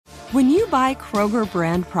When you buy Kroger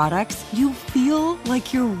brand products, you feel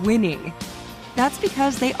like you're winning. That's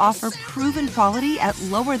because they offer proven quality at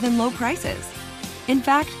lower than low prices. In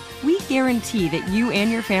fact, we guarantee that you and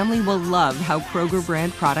your family will love how Kroger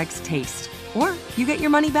brand products taste, or you get your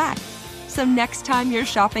money back. So next time you're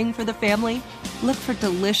shopping for the family, look for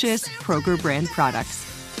delicious Kroger brand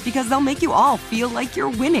products, because they'll make you all feel like you're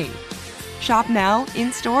winning. Shop now,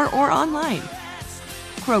 in-store, or online.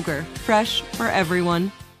 Kroger, fresh for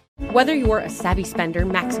everyone. Whether you're a savvy spender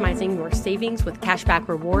maximizing your savings with cashback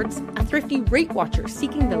rewards, a thrifty rate watcher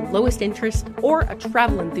seeking the lowest interest, or a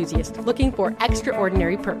travel enthusiast looking for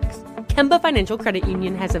extraordinary perks, Kemba Financial Credit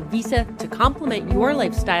Union has a visa to complement your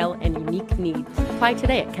lifestyle and unique needs. Apply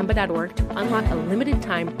today at Kemba.org to unlock a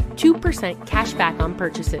limited-time 2% cash back on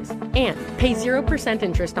purchases and pay 0%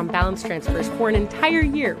 interest on balance transfers for an entire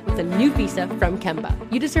year with a new visa from Kemba.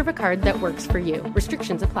 You deserve a card that works for you.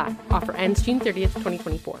 Restrictions apply. Offer ends June 30th,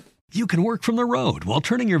 2024. You can work from the road while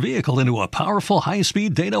turning your vehicle into a powerful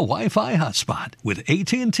high-speed data Wi-Fi hotspot with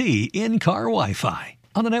AT&T in-car Wi-Fi.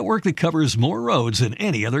 On a network that covers more roads than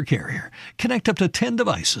any other carrier. Connect up to 10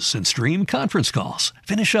 devices and stream conference calls.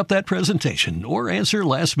 Finish up that presentation or answer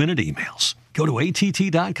last-minute emails. Go to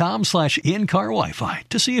att.com/in-car Wi-Fi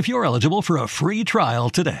to see if you're eligible for a free trial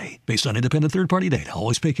today. Based on independent third-party data,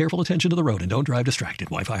 always pay careful attention to the road and don't drive distracted.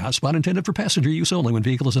 Wi-Fi hotspot intended for passenger use only when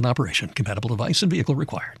vehicle is in operation. Compatible device and vehicle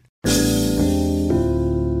required.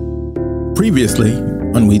 Previously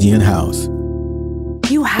on Weedy and House.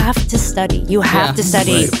 You have to study. You have to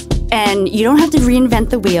study. Right. And you don't have to reinvent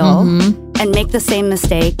the wheel and make the same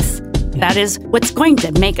mistakes. That is what's going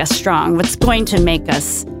to make us strong, what's going to make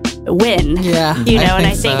us win. Yeah,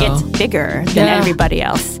 I think it's bigger than everybody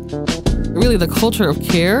else. Really, the culture of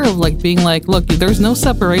care, of like being like, look, there's no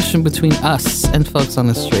separation between us and folks on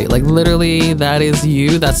the street. Like literally, that is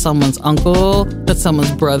you, that's someone's uncle, that's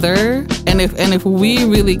someone's brother. And if we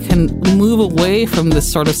really can move away from this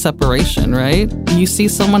sort of separation, right? You see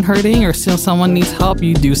someone hurting or see someone needs help,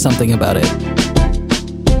 you do something about it.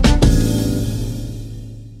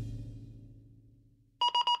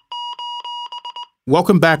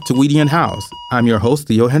 Welcome back to Weedy and House. I'm your host,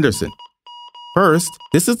 Theo Henderson. First,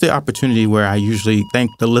 this is the opportunity where I usually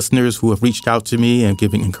thank the listeners who have reached out to me and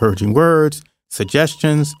giving encouraging words,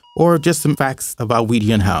 suggestions, or just some facts about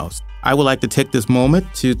Weedy and House. I would like to take this moment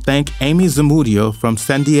to thank Amy Zamudio from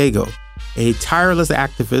San Diego, a tireless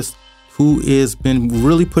activist who has been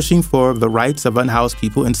really pushing for the rights of unhoused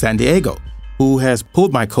people in San Diego, who has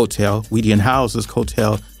pulled my coattail, Weedy and House's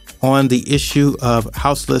coattail, on the issue of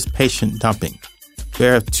houseless patient dumping.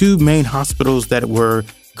 There are two main hospitals that were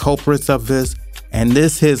culprits of this, and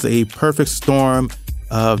this is a perfect storm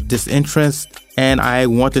of disinterest, and I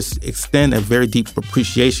want to extend a very deep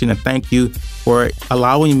appreciation and thank you for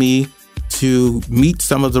allowing me to meet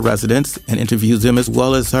some of the residents and interview them, as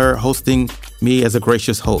well as her hosting me as a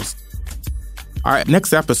gracious host. Our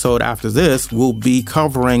next episode after this will be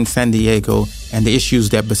covering San Diego and the issues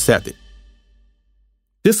that beset it.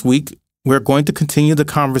 This week, we're going to continue the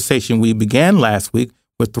conversation we began last week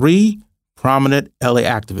with three prominent LA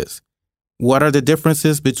activists. What are the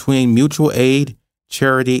differences between mutual aid,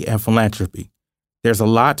 charity, and philanthropy? There's a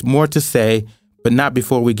lot more to say, but not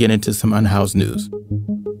before we get into some unhoused news.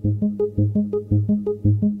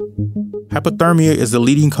 Hypothermia is the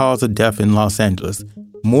leading cause of death in Los Angeles,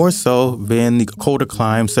 more so than the colder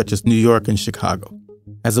climes such as New York and Chicago.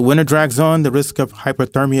 As the winter drags on, the risk of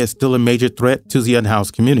hypothermia is still a major threat to the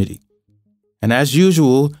unhoused community. And as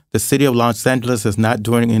usual, the city of Los Angeles is not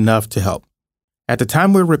doing enough to help. At the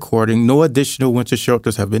time we're recording, no additional winter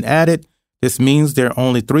shelters have been added. This means there are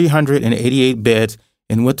only 388 beds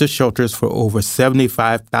in winter shelters for over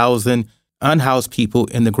 75,000 unhoused people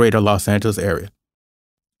in the greater Los Angeles area.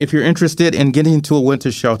 If you're interested in getting into a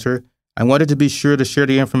winter shelter, I wanted to be sure to share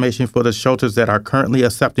the information for the shelters that are currently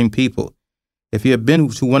accepting people. If you have been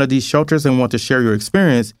to one of these shelters and want to share your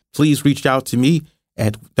experience, please reach out to me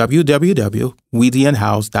at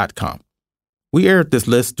www.weedyandhouse.com. We aired this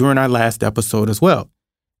list during our last episode as well,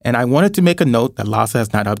 and I wanted to make a note that LAHSA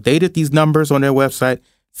has not updated these numbers on their website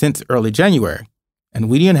since early January, and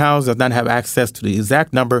Weedy and House does not have access to the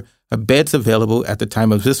exact number of beds available at the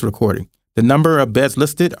time of this recording. The number of beds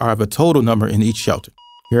listed are of a total number in each shelter.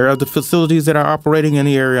 Here are the facilities that are operating in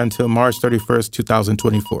the area until March 31st,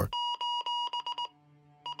 2024.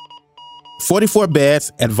 44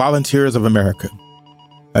 beds at Volunteers of America.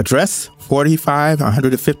 Address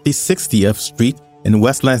 4550 60th Street in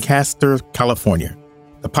West Lancaster, California.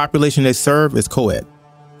 The population they serve is co-ed.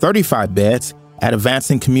 35 beds at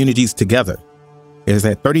Advancing Communities Together. It is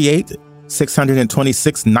at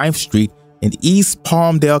 626 9th Street in East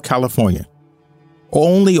Palmdale, California.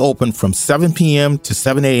 only open from 7 p.m. to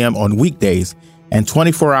 7 a.m. on weekdays and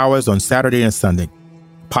 24 hours on Saturday and Sunday.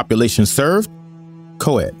 Population served,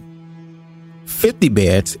 co-ed. 50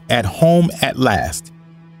 beds at Home at Last,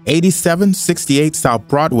 8768 South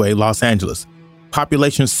Broadway, Los Angeles.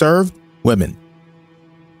 Population served, women.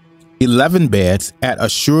 11 beds at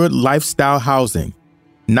Assured Lifestyle Housing,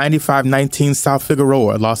 9519 South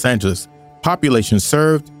Figueroa, Los Angeles. Population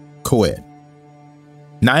served, co-ed.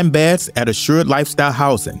 9 beds at Assured Lifestyle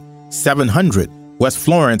Housing, 700 West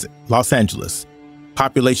Florence, Los Angeles.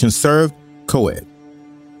 Population served, co-ed.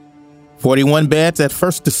 41 beds at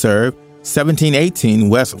First to Serve, 1718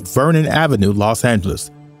 West Vernon Avenue, Los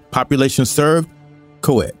Angeles. Population served,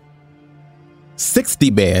 co-ed. 60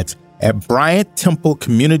 beds at Bryant Temple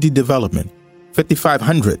Community Development,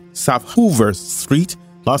 5500 South Hoover Street,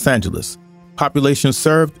 Los Angeles. Population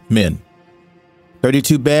served, men.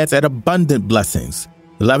 32 beds at Abundant Blessings,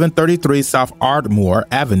 1133 South Ardmore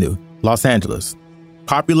Avenue, Los Angeles.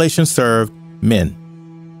 Population served, men.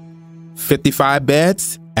 55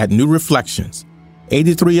 beds at New Reflections,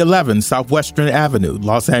 8311 Southwestern Avenue,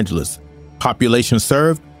 Los Angeles. Population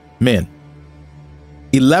served, men.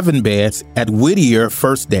 11 beds at Whittier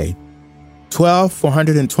First Day,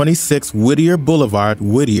 12426 Whittier Boulevard,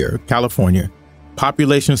 Whittier, California.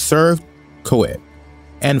 Population served, co-ed.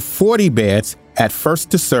 And 40 beds at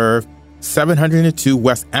First to Serve, 702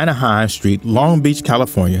 West Anaheim Street, Long Beach,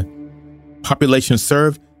 California. Population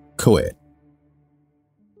served, co-ed.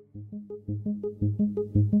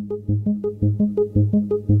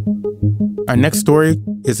 Our next story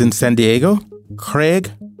is in San Diego.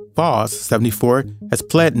 Craig Voss, 74, has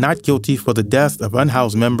pled not guilty for the deaths of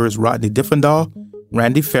unhoused members Rodney Diffendahl,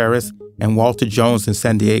 Randy Ferris, and Walter Jones in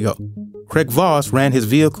San Diego. Craig Voss ran his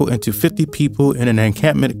vehicle into 50 people in an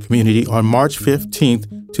encampment community on March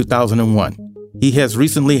 15, 2001. He has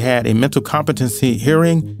recently had a mental competency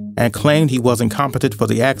hearing and claimed he was incompetent for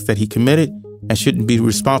the acts that he committed and shouldn't be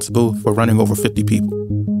responsible for running over 50 people.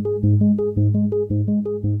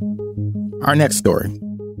 Our next story.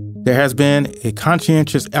 There has been a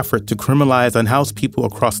conscientious effort to criminalize unhoused people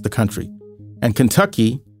across the country, and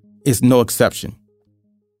Kentucky is no exception.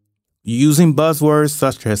 Using buzzwords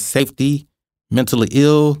such as safety, mentally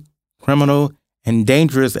ill, criminal, and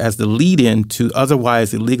dangerous as the lead-in to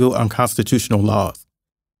otherwise illegal unconstitutional laws.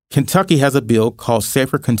 Kentucky has a bill called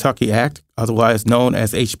Safer Kentucky Act, otherwise known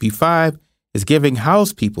as HB 5, is giving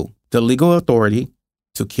housed people the legal authority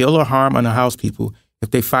to kill or harm unhoused people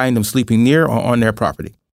if they find them sleeping near or on their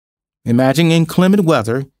property. Imagine inclement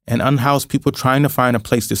weather and unhoused people trying to find a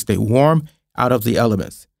place to stay warm out of the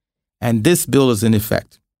elements. And this bill is in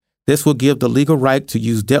effect. This will give the legal right to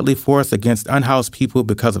use deadly force against unhoused people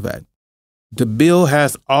because of that. The bill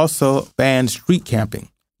has also banned street camping.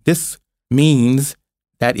 This means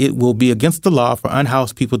that it will be against the law for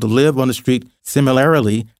unhoused people to live on the street,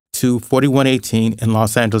 similarly to 4118 in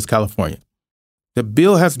Los Angeles, California. The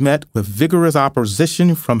bill has met with vigorous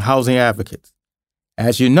opposition from housing advocates.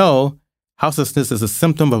 As you know, houselessness is a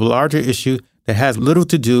symptom of a larger issue that has little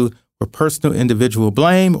to do with personal individual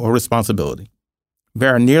blame or responsibility.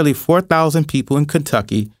 There are nearly 4,000 people in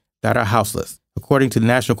Kentucky that are houseless, according to the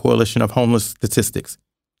National Coalition of Homeless Statistics.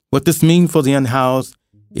 What this means for the unhoused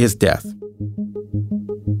is death.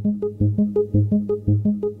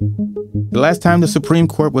 The last time the Supreme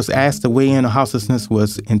Court was asked to weigh in on houselessness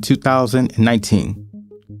was in 2019.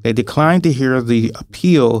 They declined to hear the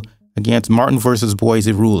appeal against Martin v.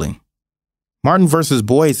 Boise ruling. Martin v.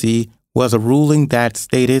 Boise was a ruling that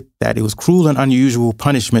stated that it was cruel and unusual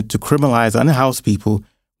punishment to criminalize unhoused people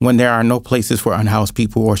when there are no places for unhoused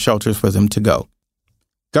people or shelters for them to go.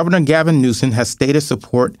 Governor Gavin Newsom has stated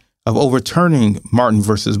support of overturning Martin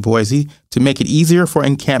v. Boise to make it easier for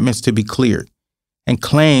encampments to be cleared, and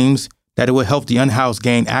claims that it will help the unhoused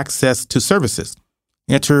gain access to services.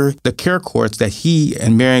 Enter the care courts that he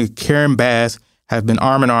and Mary Karen Bass have been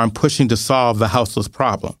arm in arm pushing to solve the houseless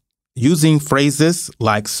problem. Using phrases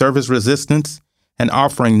like service resistance and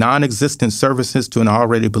offering non-existent services to an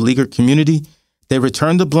already beleaguered community, they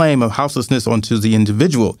return the blame of houselessness onto the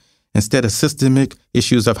individual instead of systemic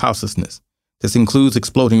issues of houselessness. This includes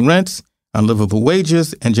exploding rents, unlivable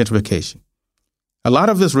wages, and gentrification. A lot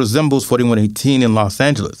of this resembles 4118 in Los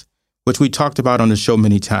Angeles, which we talked about on the show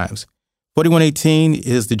many times. 4118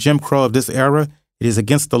 is the Jim Crow of this era. It is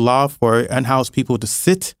against the law for unhoused people to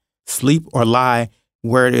sit, sleep, or lie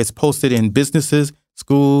where it is posted in businesses,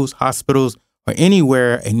 schools, hospitals, or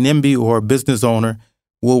anywhere a NIMBY or a business owner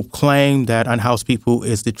will claim that unhoused people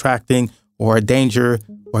is detracting or a danger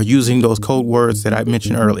or using those code words that I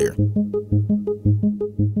mentioned earlier.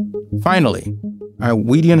 Finally, our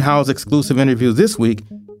Weedy and House exclusive interview this week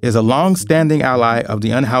is a long-standing ally of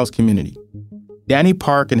the unhoused community. Danny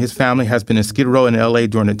Park and his family has been in Skid Row in L.A.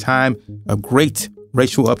 during a time of great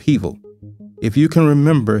racial upheaval. If you can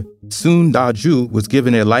remember, Soon Da-ju was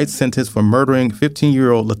given a light sentence for murdering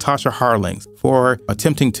 15-year-old Latasha Harlings for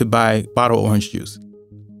attempting to buy bottled orange juice.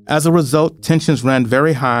 As a result, tensions ran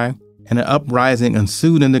very high and an uprising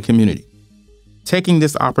ensued in the community. Taking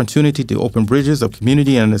this opportunity to open bridges of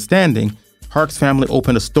community and understanding, Park's family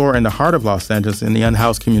opened a store in the heart of Los Angeles in the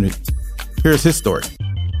unhoused community. Here's his story.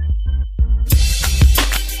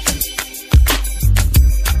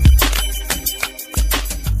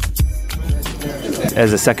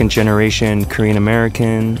 As a second-generation Korean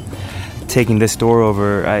American, taking this store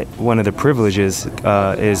over, one of the privileges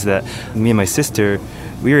is that me and my sister,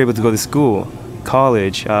 we were able to go to school,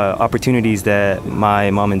 college, opportunities that my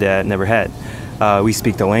mom and dad never had. We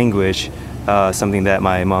speak the language, something that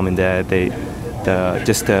my mom and dad,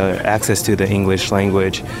 just the access to the English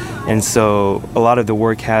language. And so a lot of the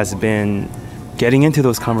work has been getting into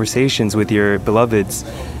those conversations with your beloveds.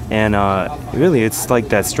 And really, it's like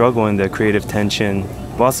that struggle and the creative tension,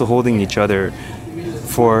 while also holding each other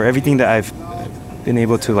for everything that I've been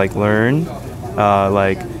able to learn,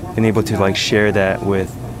 been able to share that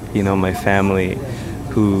with, my family,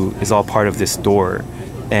 who is all part of this store,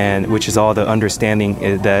 and which is all the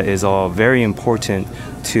understanding that is all very important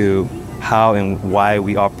to how and why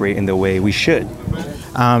we operate in the way we should.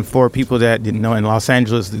 For people that didn't know, in Los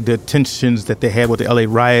Angeles, the tensions that they had with the LA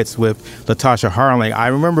riots with Latasha Harling. I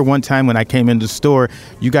remember one time when I came into the store,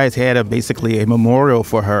 you guys had basically a memorial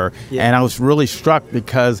for her. Yeah. And I was really struck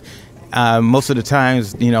because most of the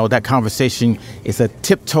times, that conversation is a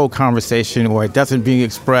tiptoe conversation, or it doesn't being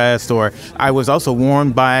expressed. Or I was also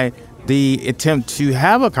warned by the attempt to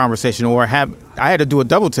have a conversation, or I had to do a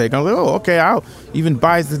double take. I was like, oh, okay, I'll even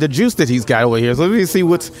buy the juice that he's got over here. So let me see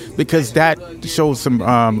because that shows some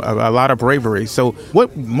a lot of bravery. So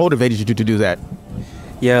what motivated you to do that?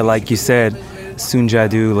 Yeah, like you said, Soon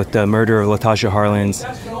Ja-du, the murder of Latasha Harlins,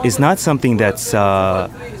 is not something that's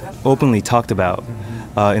openly talked about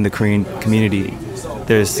in the Korean community.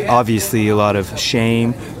 There's obviously a lot of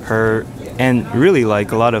shame, hurt, and really a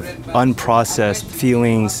lot of unprocessed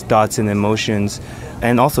feelings, thoughts, and emotions,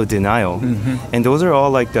 and also denial. Mm-hmm. And those are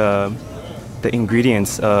all the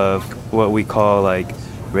ingredients of what we call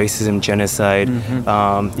racism, genocide.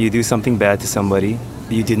 Mm-hmm. You do something bad to somebody,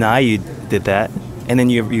 you deny you did that, and then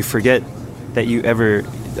you forget that you ever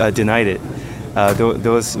denied it.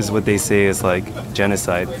 Those is what they say is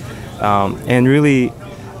genocide. And really,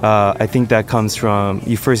 I think that comes from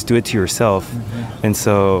you first do it to yourself. Mm-hmm. And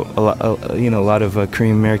so a lot of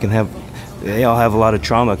Korean American they all have a lot of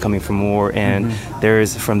trauma coming from war, and mm-hmm.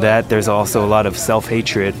 there's also a lot of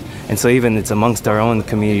self-hatred, and so even it's amongst our own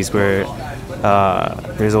communities where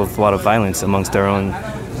there's a lot of violence amongst our own.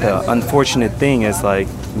 The unfortunate thing is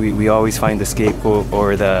we always find the scapegoat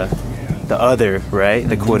or the other, right?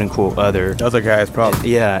 The quote-unquote other. The other guy's problem.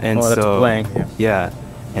 Yeah, and that's so playing. Yeah,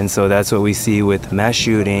 and so that's what we see with mass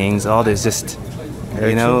shootings. All this just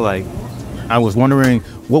I was wondering,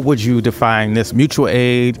 what would you define this mutual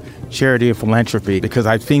aid, charity, and philanthropy? Because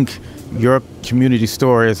I think your community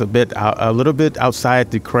store is a little bit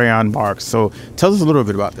outside the crayon box. So tell us a little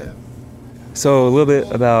bit about that. So a little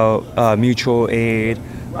bit about mutual aid,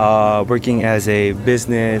 working as a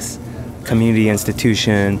business, community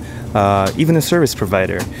institution, even a service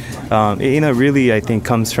provider. Really, I think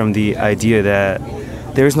comes from the idea that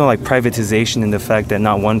there's no privatization in the fact that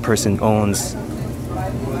not one person owns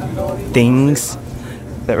things.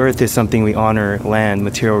 The earth is something we honor: land,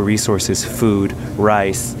 material resources, food,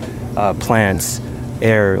 rice, plants,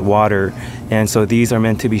 air, water. And so these are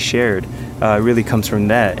meant to be shared. It really comes from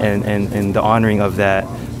that and the honoring of that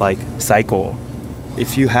cycle.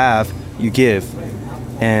 If you have, you give.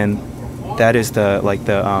 And that is the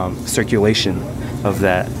circulation of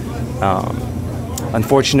that.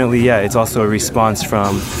 Unfortunately, it's also a response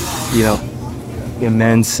from,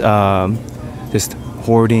 immense just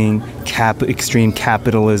hoarding, extreme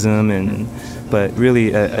capitalism, but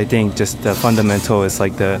really, I think just the fundamental is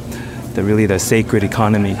the sacred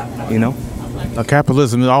economy,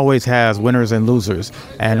 Capitalism always has winners and losers,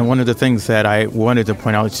 and one of the things that I wanted to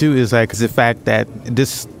point out too is the fact that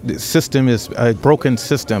this system is a broken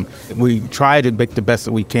system. We try to make the best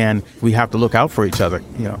that we can. We have to look out for each other.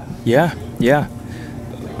 Yeah.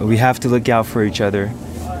 We have to look out for each other.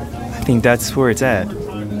 I think that's where it's at.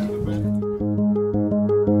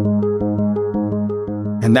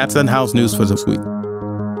 And that's Unhoused News for this week.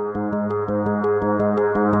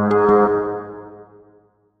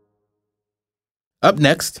 Up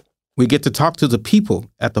next, we get to talk to the people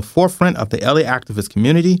at the forefront of the LA activist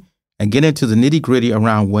community and get into the nitty-gritty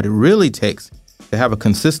around what it really takes to have a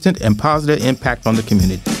consistent and positive impact on the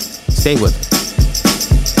community. Stay with us.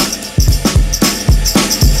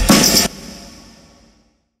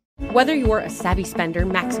 Whether you're a savvy spender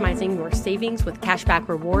maximizing your savings with cashback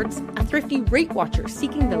rewards, a thrifty rate watcher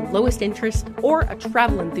seeking the lowest interest, or a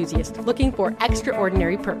travel enthusiast looking for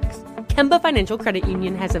extraordinary perks, Kemba Financial Credit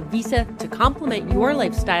Union has a visa to complement your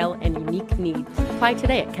lifestyle and unique needs. Apply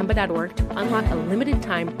today at Kemba.org to unlock a limited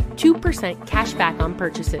time 2% cash back on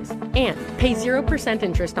purchases and pay 0%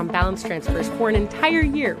 interest on balance transfers for an entire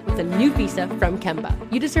year with a new visa from Kemba.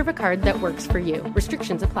 You deserve a card that works for you.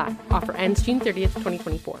 Restrictions apply. Offer ends June 30th,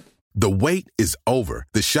 2024. The wait is over.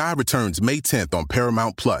 The Chi returns May 10th on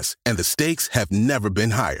Paramount Plus, and the stakes have never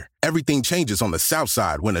been higher. Everything changes on the South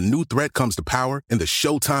Side when a new threat comes to power in the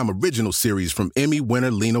Showtime original series from Emmy winner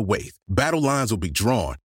Lena Waithe. Battle lines will be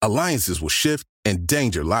drawn, alliances will shift, and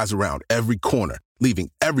danger lies around every corner, leaving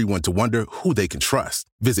everyone to wonder who they can trust.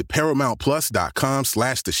 Visit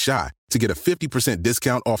ParamountPlus.com/The Chi to get a 50%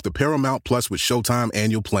 discount off the Paramount Plus with Showtime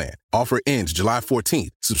annual plan. Offer ends July 14th.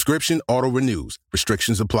 Subscription auto-renews.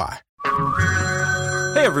 Restrictions apply.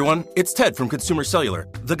 Hey everyone, it's Ted from Consumer Cellular,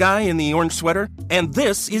 the guy in the orange sweater, and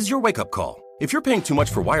this is your wake-up call. If you're paying too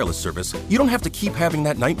much for wireless service, you don't have to keep having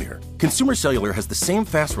that nightmare. Consumer Cellular has the same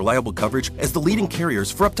fast, reliable coverage as the leading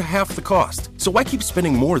carriers for up to half the cost. So why keep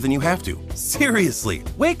spending more than you have to? Seriously,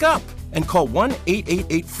 wake up and call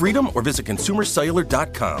 1-888-FREEDOM or visit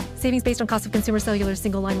consumercellular.com. Savings based on cost of Consumer Cellular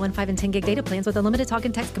single line 1, 5, and 10 gig data plans with unlimited talk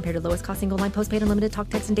and text compared to lowest cost single line postpaid unlimited talk,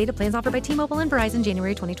 text, and data plans offered by T-Mobile and Verizon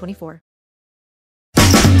January 2024.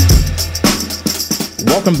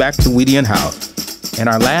 Welcome back to Weedy and House. In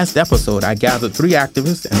our last episode, I gathered 3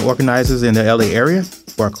 activists and organizers in the LA area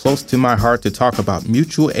who are close to my heart to talk about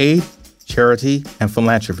mutual aid, charity, and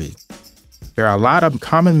philanthropy. There are a lot of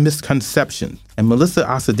common misconceptions, and Melissa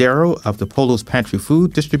Asadero of the Polo's Pantry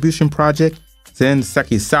Food Distribution Project, Zen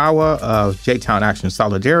Sekisawa of J-Town Action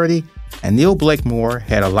Solidarity, and Neil Blakemore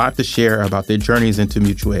had a lot to share about their journeys into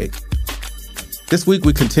mutual aid. This week,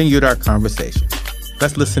 we continued our conversation.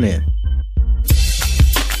 Let's listen in.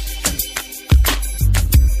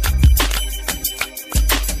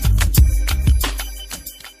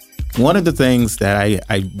 One of the things that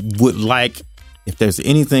I would like, if there's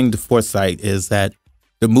anything to foresight, is that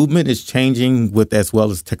the movement is changing with as well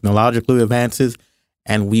as technological advances,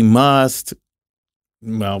 and we must,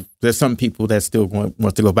 well, there's some people that still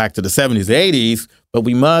want to go back to the 70s, 80s, but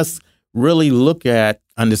we must really look at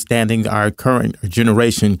understanding our current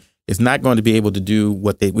generation is not going to be able to do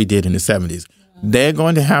what we did in the 70s. They're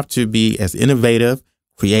going to have to be as innovative,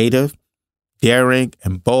 creative, daring,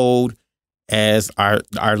 and bold as our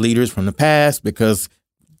leaders from the past, because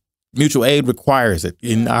mutual aid requires it.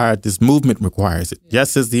 This movement requires it.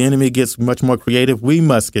 Just as the enemy gets much more creative, we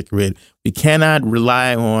must get creative. We cannot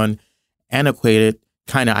rely on antiquated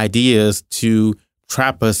kind of ideas to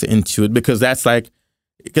trap us into it, because it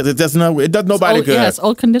does nobody good. Yeah, it's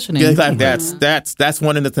old conditioning. Yeah, that's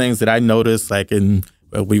one of the things that I noticed. Like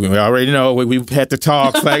we already know we've had the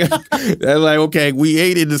talks. Like okay, we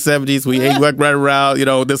ate in the 70s. We ate right around.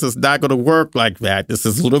 This is not going to work like that. This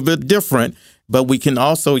is a little bit different. But we can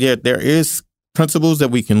also, there is principles that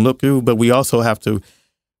we can look through, but we also have to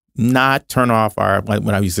not turn off when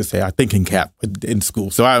I used to say, our thinking cap in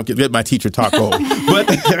school. So I get my teacher talk over. But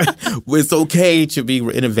it's okay to be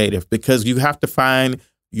innovative, because you have to find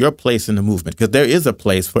your place in the movement, because there is a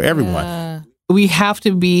place for everyone. We have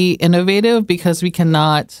to be innovative because we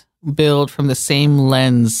cannot build from the same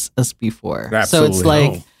lens as before. Absolutely. So it's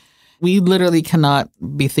like we literally cannot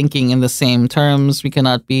be thinking in the same terms. We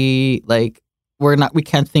cannot be we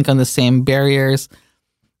can't think on the same barriers.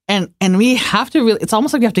 And we have to really, it's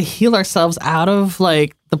almost like we have to heal ourselves out of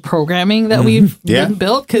the programming that we've been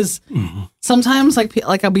built. Because sometimes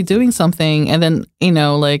I'll be doing something and then,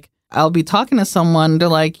 I'll be talking to someone, they're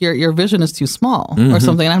like, your vision is too small or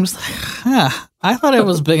something. And I'm just like, I thought it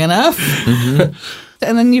was big enough.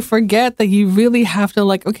 And then you forget that you really have to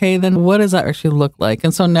okay, then what does that actually look like?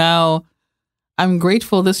 And so now I'm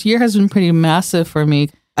grateful. This year has been pretty massive for me.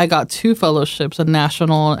 I got 2 fellowships, a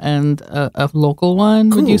national and a local one.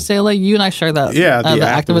 Cool. Would you say you and I share that? Yeah, the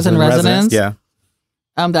Activists in Residence. Yeah.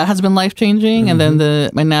 That has been life-changing. And then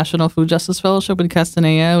my National Food Justice Fellowship in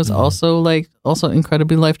Castanea was also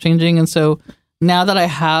incredibly life-changing. And so now that I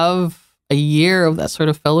have a year of that sort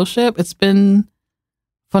of fellowship, it's been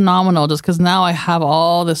phenomenal, just because now I have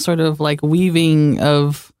all this sort of weaving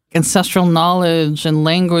of ancestral knowledge and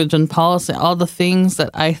language and policy, all the things that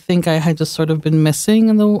I think I had just sort of been missing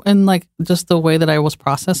in just the way that I was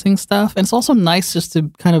processing stuff. And it's also nice just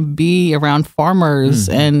to kind of be around farmers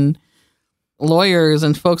and lawyers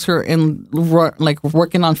and folks who are in like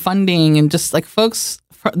working on funding and just like folks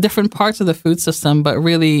different parts of the food system, but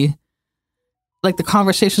really like the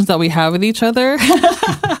conversations that we have with each other.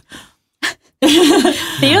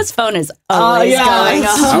 Theo's phone is always going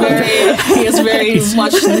off. He is very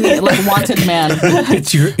much like wanted man.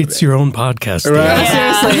 It's your own podcast. Right.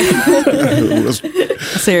 Yeah.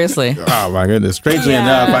 Seriously. Oh my goodness! Strangely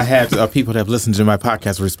enough, I had people that have listened to my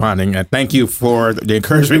podcast responding, and thank you for the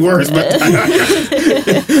encouraging words. But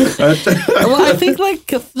well, I think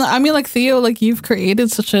like Theo, like you've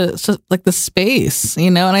created such like the space,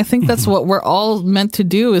 you know, and I think that's what we're all meant to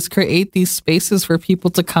do is create these spaces for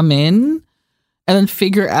people to come in. And then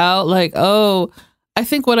figure out like, I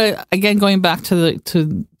think going back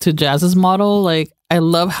to Jazz's model, like I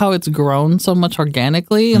love how it's grown so much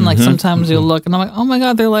organically. And like sometimes you'll look and I'm like, oh my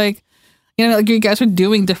God, they're like, you know, like you guys are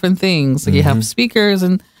doing different things. Like you have speakers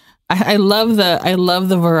and I love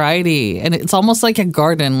the variety. And it's almost like a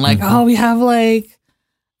garden. Like, we have like,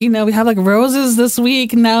 you know, we have like roses this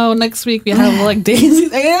week. Now next week we have like daisies. You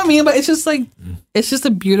know what I mean? But it's just like, it's just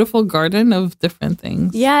a beautiful garden of different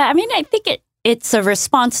things. Yeah. I mean, I think it's a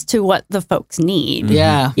response to what the folks need.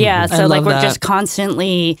 Yeah. Yeah. So like we're just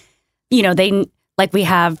constantly, you know, we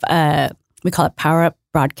have, we call it Power Up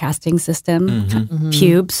Broadcasting System,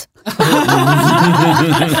 pubes.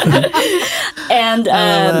 And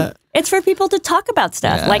it's for people to talk about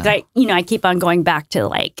stuff. Yeah. Like I keep on going back to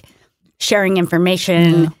like sharing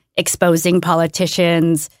information, exposing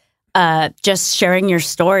politicians, just sharing your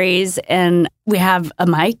stories. And we have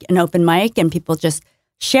an open mic, and people just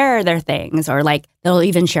share their things, or like they'll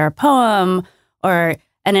even share a poem or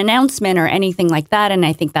an announcement or anything like that. And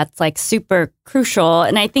I think that's like super crucial.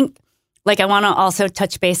 And I think like I want to also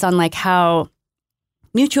touch base on like how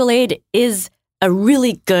mutual aid is a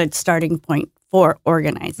really good starting point for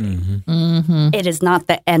organizing. It is not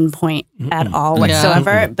the end point at all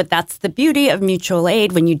whatsoever, but that's the beauty of mutual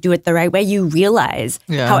aid. When you do it the right way, you realize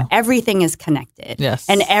how everything is connected. Yes.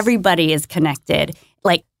 And everybody is connected.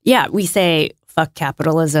 Like, we say, fuck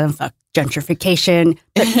capitalism, fuck gentrification,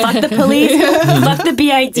 but fuck the police, fuck the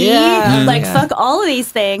BID, fuck all of these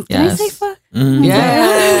things. Did I say fuck?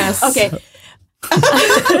 Yes. Okay.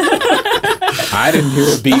 I didn't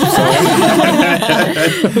hear a beep,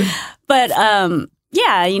 so. But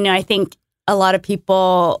you know, I think a lot of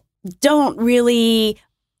people don't really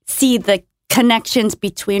see the connections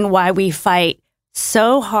between why we fight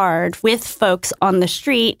so hard with folks on the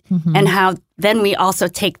street and how then we also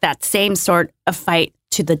take that same sort of fight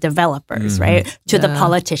to the developers, right? To the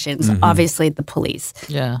politicians, obviously the police.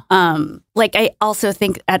 Yeah. Like I also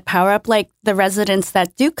think at Power Up, like the residents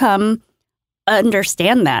that do come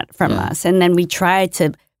understand that from us. And then we try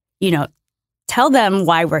to, you know, tell them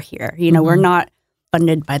why we're here. You know, we're not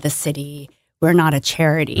funded by the city. We're not a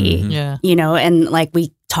charity. You know, and like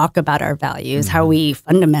we talk about our values, how we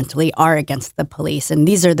fundamentally are against the police. And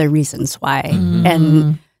these are the reasons why.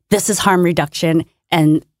 And this is harm reduction.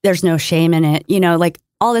 And there's no shame in it. You know, like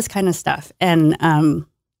all this kind of stuff. And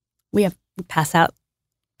we pass out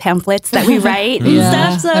pamphlets that we write and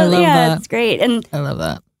stuff. So it's great. And I love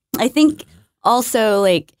that. I think also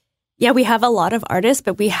like, we have a lot of artists,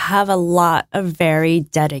 but we have a lot of very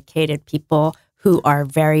dedicated people who are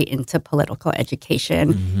very into political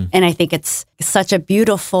education. And I think it's such a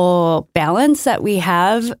beautiful balance that we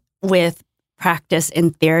have with practice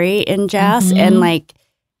and theory in jazz. And like,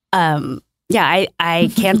 I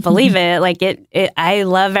can't believe it. Like I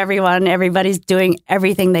love everyone. Everybody's doing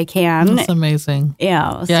everything they can. It's amazing.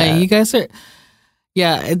 Yeah. Yeah. You guys are,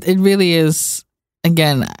 it really is.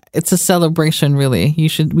 Again, it's a celebration, really.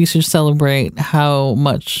 We should celebrate how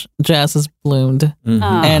much jazz has bloomed.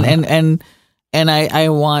 And I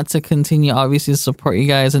want to continue, obviously, to support you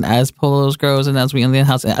guys. And as Polos grows and as we in the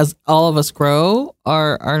house, as all of us grow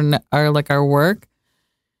our like our work,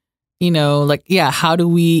 you know, like, how do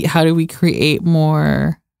we create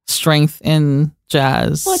more strength in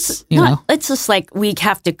jazz? Well, it's just like we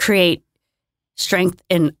have to create strength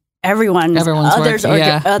in everyone's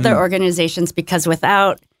other organizations, because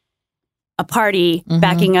without a party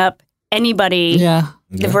backing up anybody,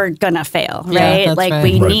 we're gonna fail, right? Like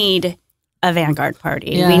we need a vanguard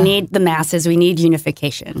party. We need the masses. We need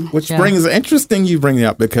unification. Which brings interesting you bring it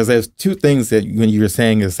up, because there's two things that when you were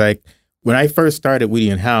saying is like when I first started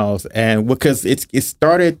Weedian House, and because it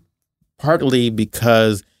started partly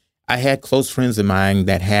because I had close friends of mine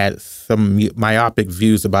that had some myopic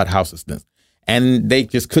views about houselessness. And they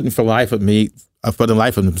just couldn't for the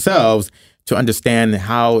life of themselves to understand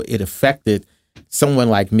how it affected someone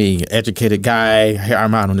like me, educated guy. Here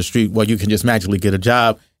I'm out on the street. Well, you can just magically get a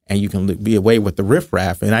job and you can be away with the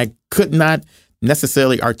riffraff. And I could not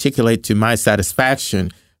necessarily articulate to my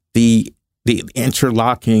satisfaction the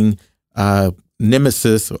interlocking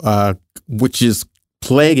nemesis, which is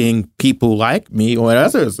plaguing people like me or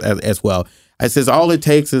others as well. I says all it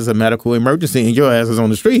takes is a medical emergency and your ass is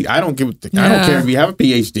on the street. I don't care if you have a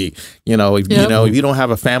PhD. If you don't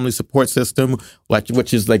have a family support system,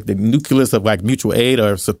 which is like the nucleus of like mutual aid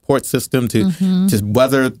or support system to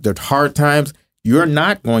weather the hard times, you're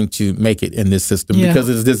not going to make it in this system because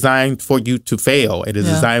it's designed for you to fail. It is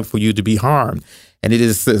designed for you to be harmed, and it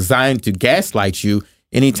is designed to gaslight you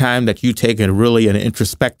anytime that you take an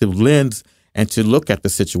introspective lens and to look at the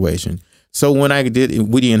situation. So when I did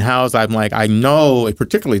Witty and House, I'm like, I know,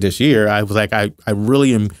 particularly this year, I was like, I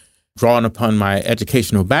really am drawing upon my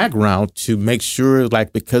educational background to make sure,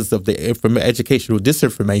 like, because of the educational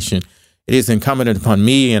disinformation, it is incumbent upon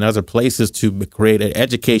me and other places to create an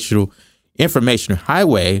educational information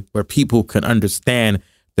highway where people can understand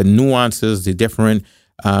the nuances, the different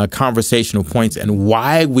conversational points, and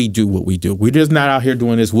why we do what we do. We're just not out here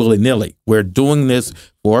doing this willy-nilly. We're doing this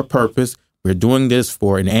for a purpose. We're doing this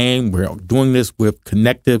for an aim. We're doing this with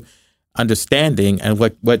connective understanding. And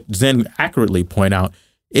what Zen accurately point out,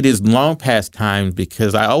 it is long past time,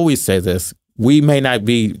 because I always say this, we may not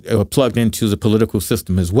be plugged into the political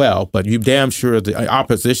system as well, but you damn sure the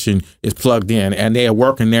opposition is plugged in and they are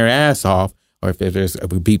working their ass off, or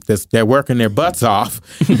if we beat this, they're working their butts off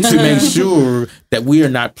to make sure that we are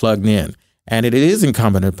not plugged in. And it is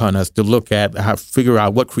incumbent upon us to look at figure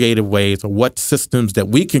out what creative ways or what systems that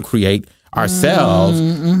we can create ourselves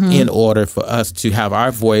in order for us to have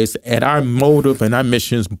our voice and our motive and our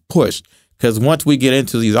missions pushed. Because once we get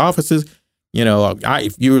into these offices,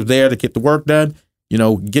 if you're there to get the work done,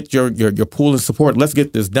 get your pool of support. Let's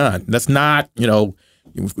get this done. Let's not,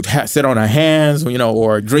 sit on our hands,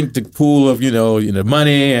 or drink the pool of,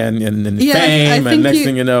 money and fame, and next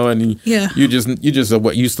thing you know, and you just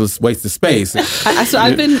a useless waste of space. So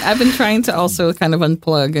I've been trying to also kind of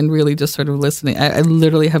unplug and really just sort of listening. I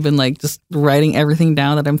literally have been like just writing everything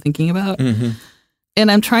down that I'm thinking about,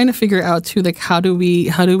 and I'm trying to figure out too, like how do we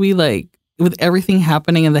like, with everything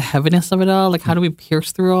happening and the heaviness of it all, like how do we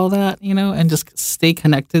pierce through all that, and just stay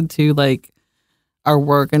connected to like our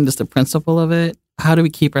work and just the principle of it. How do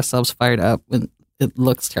we keep ourselves fired up when it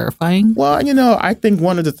looks terrifying? Well, I think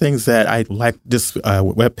one of the things that I like this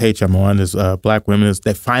webpage I'm on is Black women is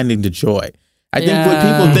that finding the joy. I think what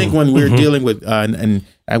people think when we're dealing with, and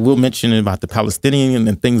I will mention about the Palestinian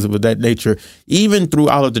and things of that nature, even through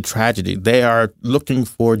all of the tragedy, they are looking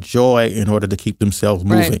for joy in order to keep themselves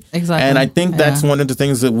moving. Right, exactly. And I think that's one of the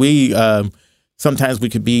things that we, sometimes we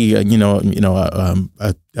could be,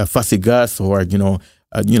 a fussy Gus or,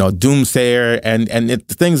 doomsayer, and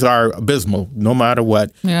things are abysmal no matter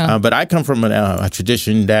what. Yeah. But I come from a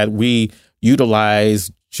tradition that we utilize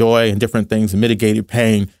joy and different things and mitigated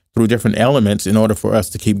pain through different elements in order for us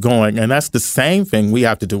to keep going. And that's the same thing we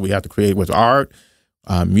have to do. We have to create with art,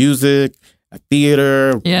 music,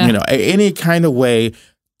 theater, any kind of way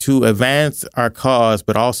to advance our cause,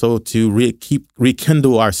 but also to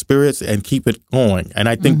rekindle our spirits and keep it going. And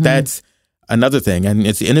I think that's another thing, and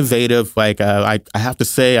it's innovative. Like I have to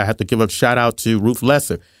say, I have to give a shout out to Ruth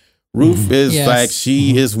Lesser. Ruth is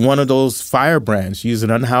she is one of those firebrands. She's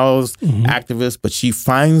an unhoused activist, but she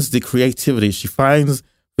finds the creativity, she finds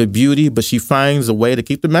the beauty, but she finds a way to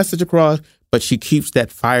keep the message across. But she keeps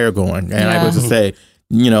that fire going. And I was to say,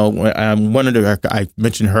 I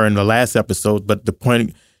mentioned her in the last episode, but the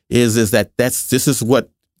point is that this is what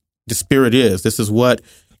the spirit is. This is what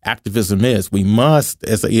activism is. We must,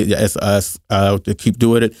 as us, to keep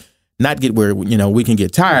doing it. Not get where we can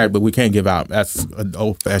get tired, but we can't give out. That's an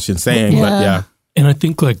old-fashioned saying. But and I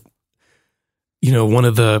think one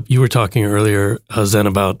of you were talking earlier, Zen,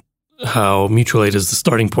 about how mutual aid is the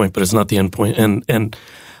starting point, but it's not the end point. And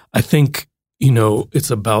I think it's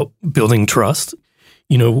about building trust.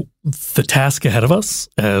 The task ahead of us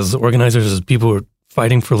as organizers, as people who are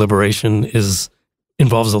fighting for liberation,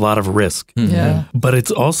 involves a lot of risk. But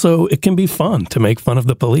it can be fun to make fun of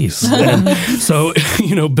the police. And so,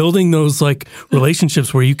 building those like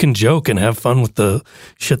relationships where you can joke and have fun with the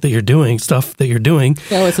shit that you're doing, stuff that you're doing,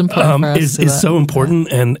 it's important is so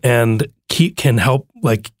important and can help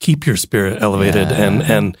like keep your spirit elevated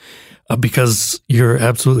and because you're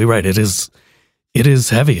absolutely right. It is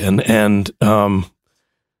heavy and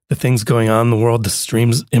the things going on in the world,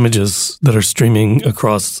 the images that are streaming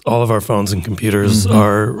across all of our phones and computers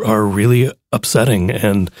are really upsetting.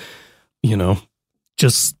 And,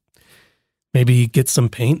 just maybe get some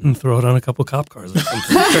paint and throw it on a couple cop cars or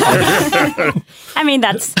something. I mean,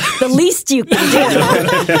 that's the least you can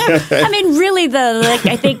do. I mean, really,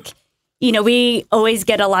 I think we always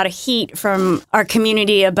get a lot of heat from our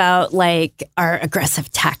community about like our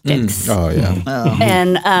aggressive tactics. Oh yeah.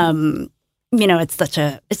 And it's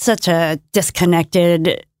such a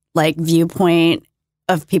disconnected like viewpoint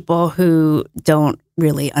of people who don't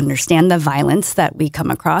really understand the violence that we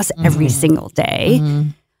come across every single day.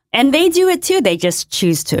 And they do it too. They just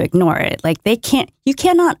choose to ignore it. Like you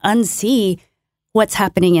cannot unsee what's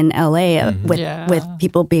happening in LA with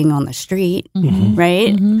people being on the street,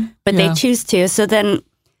 right? But they choose to. So then,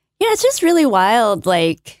 it's just really wild,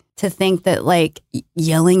 like, to think that, like,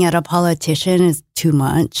 yelling at a politician is too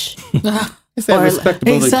much. It's that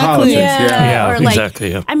respectable politics. Or like,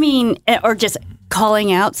 exactly. Yeah. I mean, or just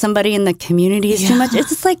calling out somebody in the community is too much. It's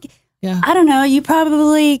just like, I don't know, you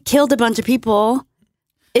probably killed a bunch of people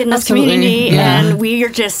in this community, and we are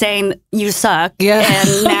just saying you suck,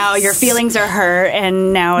 and now your feelings are hurt,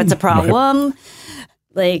 and now it's a problem.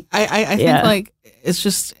 Like, I think like it's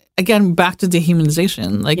just again back to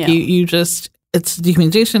dehumanization. Like you just it's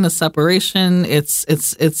dehumanization, it's separation, it's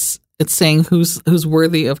saying who's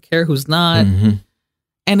worthy of care, who's not,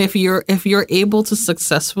 and if you're able to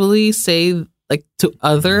successfully say like to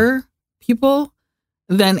other people,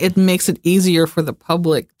 then it makes it easier for the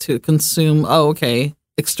public to consume. Oh, okay.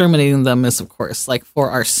 Exterminating them is, of course, like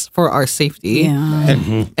for our safety,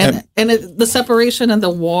 and the separation and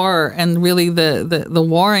the war, and really the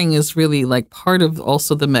warring is really like part of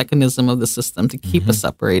also the mechanism of the system to keep us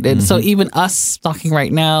separated. So even us talking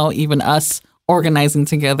right now, even us organizing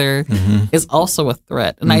together, is also a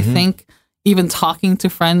threat. And I think even talking to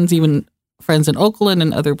friends, even friends in Oakland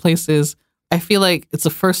and other places, I feel like it's the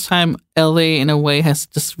first time LA in a way has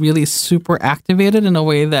just really super activated in a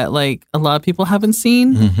way that like a lot of people haven't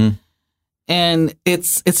seen. And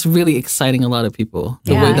it's really exciting a lot of people,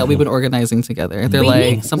 the way that we've been organizing together.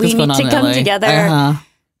 They're something's going on in LA. We need to come together.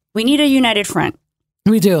 We need a united front.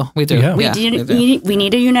 We do. Yeah. We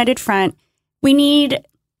need a united front. We need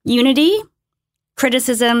unity,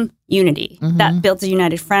 criticism, unity. That builds a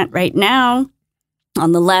united front. Right now,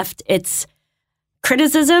 on the left, it's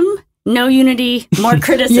criticism, no unity, more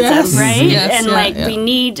criticism, right? Yes, and we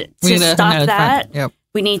need to stop that. Yep.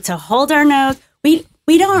 We need to hold our nose. We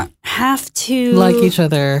don't have to like each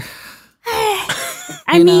other.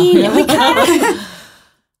 I mean,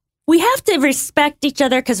 we have to respect each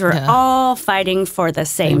other because we're all fighting for the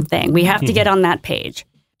same thing. We have to get on that page.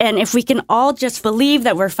 And if we can all just believe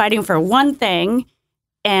that we're fighting for one thing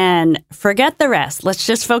and forget the rest, let's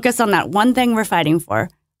just focus on that one thing we're fighting for,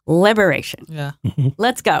 liberation. Yeah.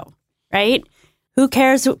 Let's go. Right? Who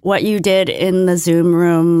cares what you did in the Zoom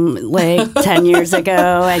room like 10 years ago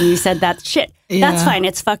and you said that shit? That's fine.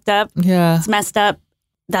 It's fucked up. Yeah. It's messed up.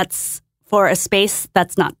 That's for a space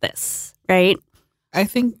that's not this, right? I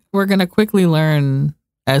think we're going to quickly learn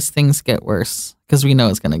as things get worse because we know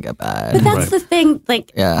it's going to get bad. But that's the thing.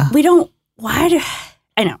 Like, we don't, I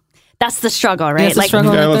know. That's the struggle, right? It's the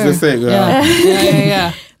struggle I was just saying.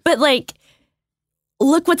 Yeah. But like,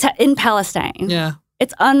 look what's in Palestine. Yeah.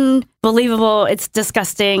 It's unbelievable. It's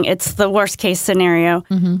disgusting. It's the worst case scenario.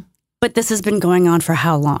 But this has been going on for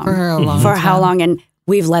how long? For a long For time. how long? And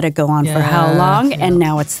we've let it go on for how long? And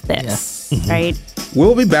now it's this, right?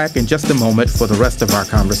 We'll be back in just a moment for the rest of our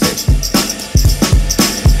conversation.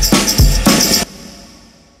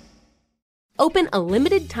 Open a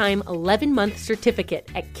limited-time 11-month certificate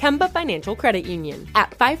at Kemba Financial Credit Union.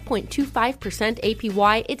 At 5.25%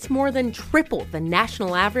 APY, it's more than triple the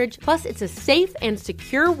national average, plus it's a safe and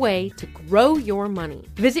secure way to grow your money.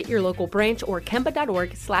 Visit your local branch or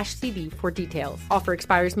kemba.org/CD for details. Offer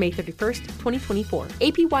expires May 31st, 2024.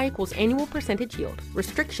 APY equals annual percentage yield.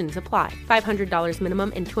 Restrictions apply. $500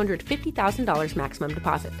 minimum and $250,000 maximum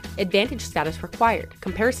deposit. Advantage status required.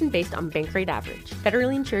 Comparison based on bank rate average.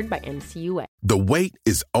 Federally insured by NCUA. The wait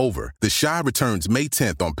is over. The Chi returns May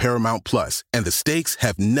 10th on Paramount Plus, and the stakes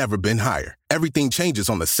have never been higher. Everything changes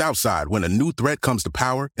on the South Side when a new threat comes to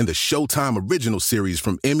power in the Showtime original series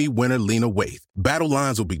from Emmy winner Lena Waithe. Battle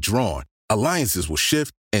lines will be drawn, alliances will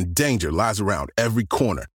shift, and danger lies around every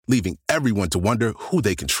corner, leaving everyone to wonder who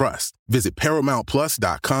they can trust. Visit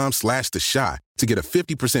ParamountPlus.com/The Chi to get a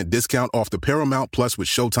 50% discount off the Paramount Plus with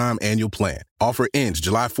Showtime annual plan. Offer ends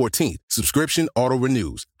July 14th. Subscription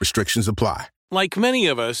auto-renews. Restrictions apply. Like many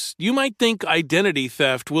of us, you might think identity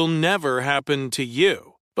theft will never happen to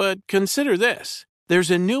you. But consider this. There's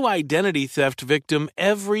a new identity theft victim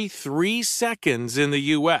every 3 seconds in the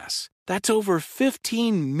U.S. That's over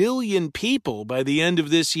 15 million people by the end of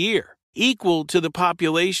this year, equal to the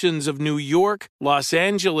populations of New York, Los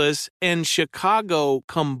Angeles, and Chicago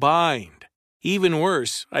combined. Even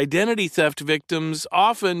worse, identity theft victims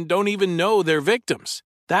often don't even know they're victims.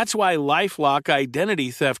 That's why LifeLock Identity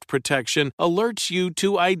Theft Protection alerts you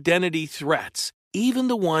to identity threats, even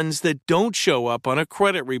the ones that don't show up on a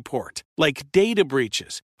credit report, like data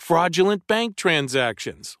breaches, fraudulent bank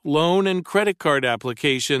transactions, loan and credit card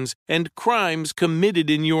applications, and crimes committed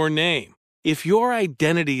in your name. If your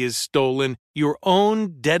identity is stolen, your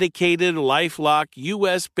own dedicated LifeLock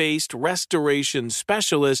U.S.-based restoration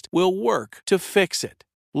specialist will work to fix it.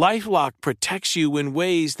 LifeLock protects you in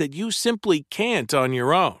ways that you simply can't on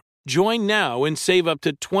your own. Join now and save up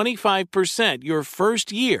to 25% your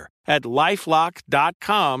first year at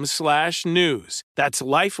LifeLock.com/news. That's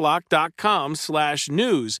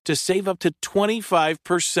LifeLock.com/news to save up to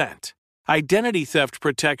 25%. Identity theft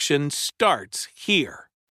protection starts here.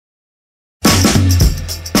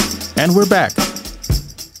 And we're back.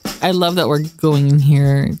 I love that we're going in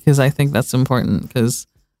here because I think that's important because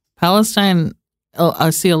Palestine, I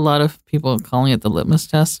see a lot of people calling it the litmus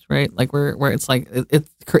test, right? Like where it's like it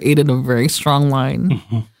created a very strong line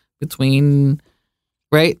between,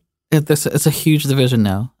 right? It's a huge division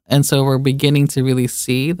now. And so we're beginning to really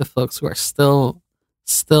see the folks who are still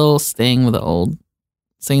staying with the old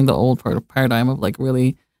paradigm of like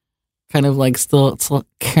really kind of like still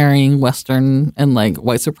carrying Western and like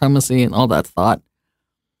white supremacy and all that thought.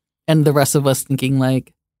 And the rest of us thinking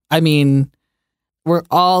like, I mean, we're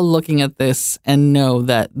all looking at this and know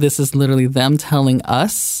that this is literally them telling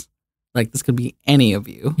us, like, this could be any of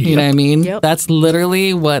you. You know what I mean? Yep. That's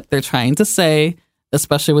literally what they're trying to say,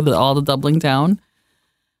 especially with all the doubling down.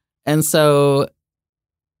 And so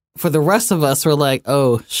for the rest of us, we're like,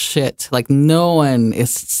 oh, shit. Like, no one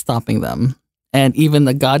is stopping them. And even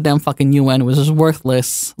the goddamn fucking UN, which is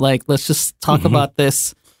worthless. Like, let's just talk about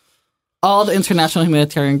this. All the international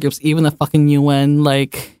humanitarian groups, even the fucking UN,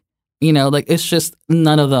 like... You know, like, it's just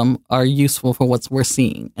none of them are useful for what we're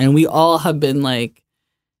seeing. And we all have been, like,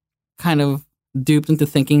 kind of duped into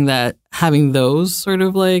thinking that having those sort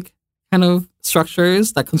of, like, kind of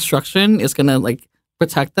structures, that construction is going to, like,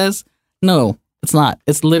 protect us. No, it's not.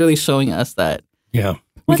 It's literally showing us that we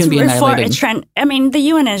can be annihilated. I mean, the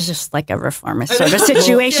UN is just like a reformist sort of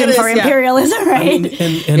situation for imperialism, right? I mean,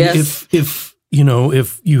 and if you know,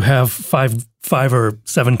 if you have five or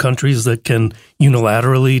seven countries that can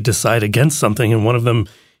unilaterally decide against something, and one of them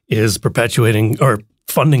is perpetuating or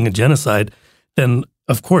funding a genocide, then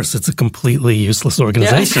of course it's a completely useless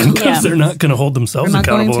organization because they're not going to hold themselves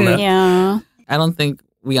accountable. I don't think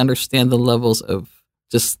we understand the levels of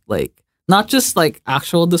just like not just like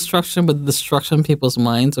actual destruction, but the destruction in people's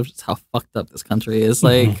minds of just how fucked up this country is.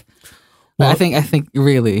 Like, well, I think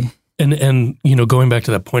really, and you know, going back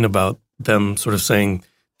to that point about them sort of saying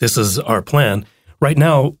this is our plan. Right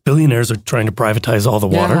now, billionaires are trying to privatize all the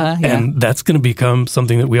water, and that's going to become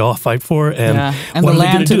something that we all fight for. And the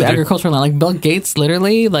land to the agricultural land, like Bill Gates,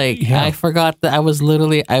 literally, like I forgot that I'm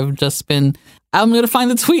going to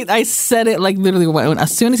find the tweet. I said it like literally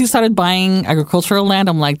as soon as he started buying agricultural land,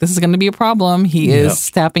 I'm like, this is going to be a problem. He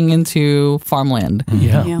is tapping into farmland.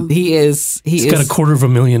 He's got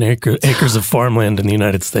 250,000 acres of farmland in the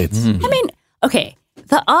United States. I mean, okay.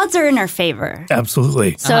 The odds are in our favor.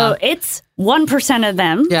 Absolutely. So it's 1% of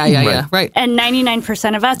them. Right. And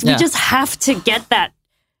 99% of us. We just have to get that.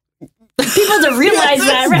 People to realize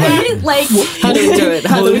that, right? Like, how do we do it?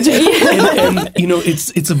 And you know,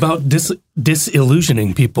 it's about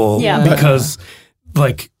disillusioning people because,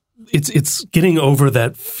 like, it's getting over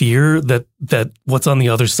that fear that what's on the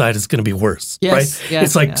other side is going to be worse, right?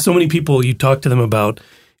 It's like so many people, you talk to them about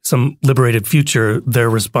some liberated future, their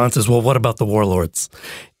response is, well, what about the warlords?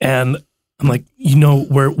 And I'm like, you know,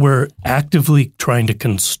 we're actively trying to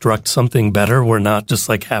construct something better. We're not just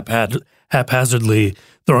like haphazardly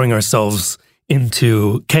throwing ourselves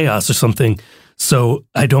into chaos or something. So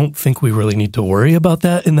I don't think we really need to worry about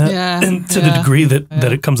that and to the degree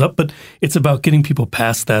that it comes up. But it's about getting people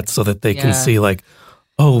past that so that they can see like,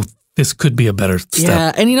 oh, this could be a better step.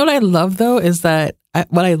 Yeah, and you know what I love though is that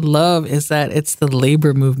it's the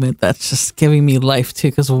labor movement that's just giving me life too.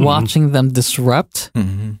 Because watching them disrupt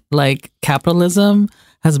like capitalism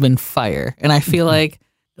has been fire, and I feel like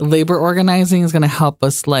labor organizing is going to help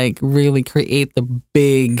us like really create the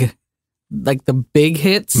big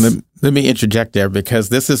hits. Let me interject there because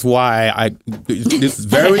this is why this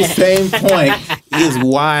very same point is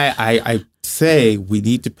why I say we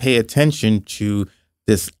need to pay attention to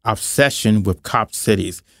this obsession with cop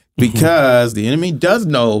cities, because the enemy does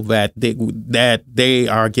know that they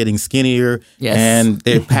are getting skinnier and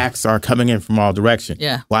their packs are coming in from all directions.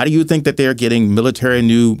 Yeah. Why do you think that they're getting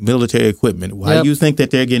new military equipment? Why do you think that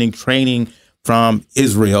they're getting training from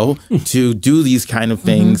Israel to do these kind of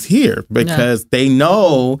things here? Because they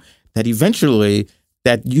know that eventually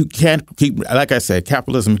that you can't keep, like I said,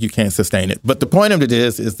 capitalism, you can't sustain it. But the point of it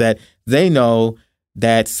is that they know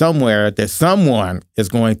that somewhere, that someone is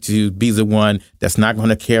going to be the one that's not going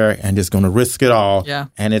to care and is going to risk it all. Yeah.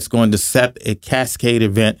 And it's going to set a cascade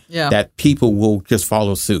event that people will just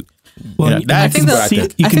follow suit. Well, I think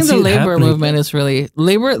the labor movement is really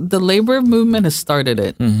the labor movement has started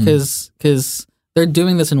it because they're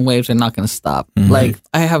doing this in waves. They're not going to stop. Like,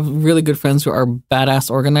 I have really good friends who are badass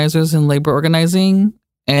organizers in labor organizing,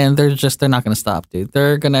 and they're not going to stop, dude.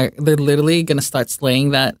 They're literally going to start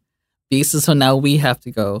slaying that beast. So now we have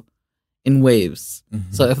to go in waves.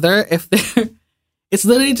 So if they're, it's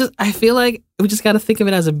literally just, I feel like we just got to think of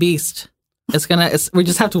it as a beast. We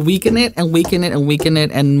just have to weaken it and weaken it and weaken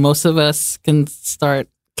it, and most of us can start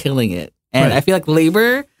killing it. And I feel like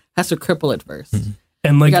labor has to cripple it first.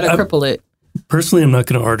 And like, you got to cripple it. Personally, I'm not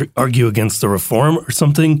going to argue against the reform or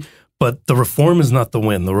something, but the reform is not the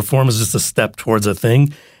win. The reform is just a step towards a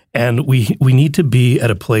thing. And we need to be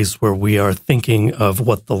at a place where we are thinking of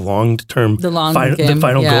what the long-term, the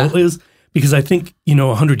final goal is. Because I think,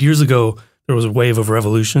 100 years ago, there was a wave of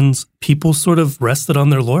revolutions. People sort of rested on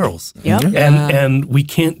their laurels. And we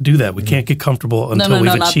can't do that. We can't get comfortable until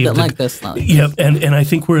we've achieved it. And I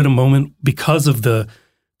think we're at a moment, because of the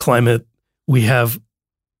climate, we have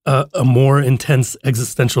a more intense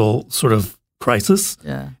existential sort of crisis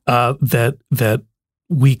that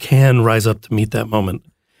we can rise up to meet that moment.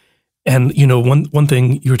 And, one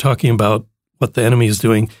thing you were talking about, what the enemy is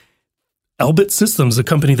doing, Elbit Systems, the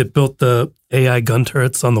company that built the AI gun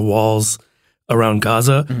turrets on the walls around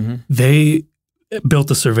Gaza, they built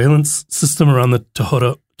a surveillance system around the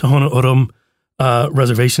Tohono O'odham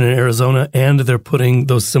reservation in Arizona, and they're putting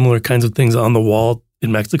those similar kinds of things on the wall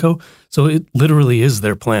in Mexico. So it literally is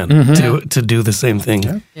their plan to do the same thing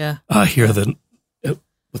here.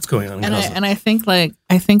 What's going on in Gaza. And I think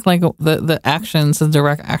the actions, the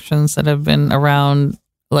direct actions that have been around,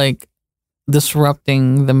 like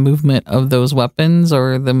disrupting the movement of those weapons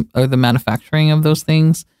or the manufacturing of those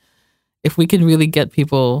things, if we could really get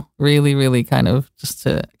people really, really kind of just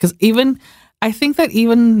to, because I think that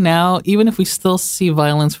even now, even if we still see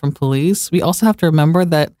violence from police, we also have to remember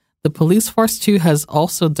that the police force too has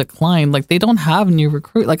also declined. Like, they don't have new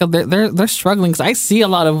recruit. Like, they're struggling. Because I see a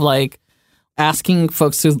lot of like asking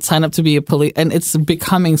folks to sign up to be a police, and it's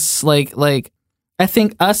becoming like I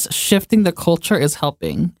think us shifting the culture is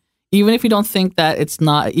helping. Even if you don't think that it's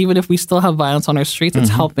not, even if we still have violence on our streets,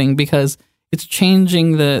 it's helping because it's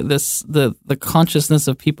changing the consciousness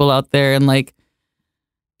of people out there. And like,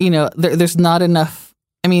 there's not enough.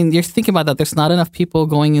 I mean, you're thinking about that. There's not enough people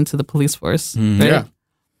going into the police force. Right? Yeah.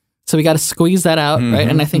 So we got to squeeze that out, right?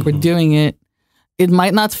 And I think we're doing it. It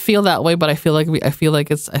might not feel that way, but I feel like we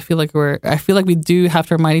do have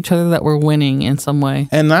to remind each other that we're winning in some way.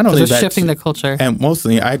 And not only that, shifting the culture. And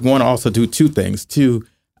mostly, I'd want to also do two things.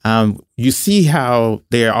 You see how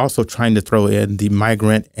they're also trying to throw in the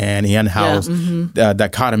migrant and the in-house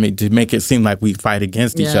dichotomy to make it seem like we fight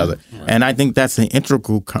against each other. Yeah. And I think that's an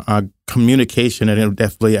integral communication and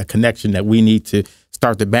definitely a connection that we need to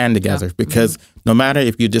start to band together, because no matter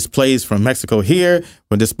if you're displaced from Mexico here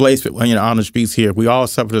or displaced on the streets here, we all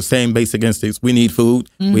suffer the same basic instincts. We need food.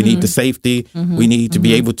 We need the safety. We need to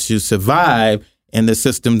be able to survive in the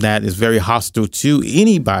system that is very hostile to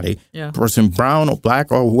anybody, person brown or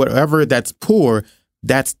black or whatever that's poor.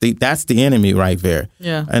 That's the enemy right there.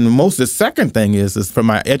 Yeah. And the second thing is from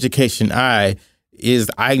my education I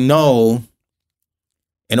know,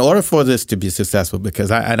 in order for this to be successful, because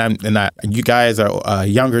you guys are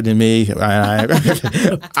younger than me, I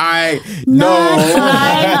know.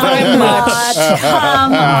 I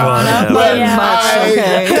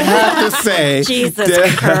have to say,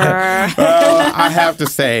 Jesus Christ. I have to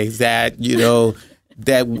say that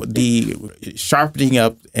that the sharpening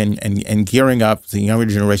up and gearing up the younger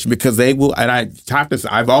generation, because they will, and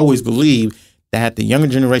I've always believed that the younger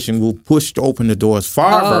generation will push to open the doors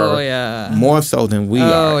farther, more so than we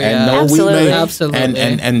are.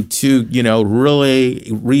 And and to really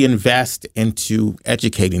reinvest into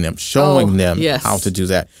educating them, showing them how to do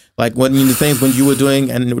that. Like when you were doing,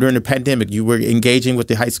 and during the pandemic, you were engaging with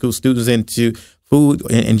the high school students into food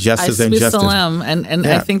and justice and justice. And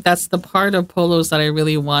I think that's the part of Polos that I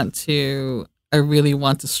really want to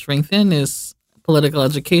strengthen is political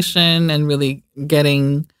education and really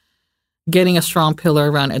getting a strong pillar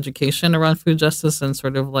around education, around food justice, and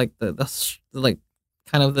sort of like the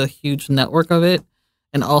kind of the huge network of it,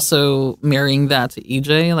 and also marrying that to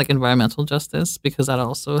EJ, like environmental justice, because that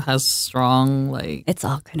also has strong it's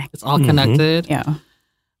all connected. Yeah.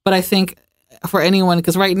 But I think for anyone,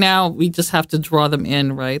 because right now we just have to draw them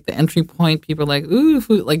in, right? The entry point, people are like, ooh,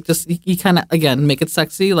 food, like just you kind of, again, make it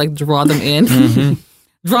sexy, like draw them in. Mm-hmm.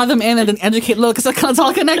 Draw them in and then educate. Look, it's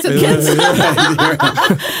all connected, kids.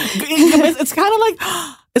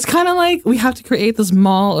 It's kind of like we have to create this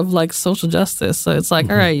mall of like social justice. So it's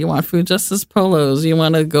like, all right, you want food justice polos, you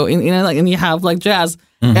want to go in, like, and you have like jazz.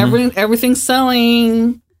 Everything's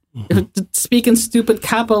selling. If speaking stupid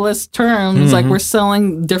capitalist terms, like we're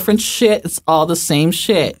selling different shit. It's all the same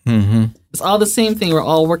shit. It's all the same thing. We're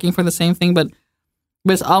all working for the same thing, but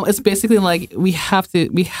it's basically like we have to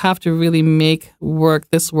really make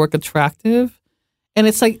this work attractive. And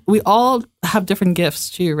it's like we all have different gifts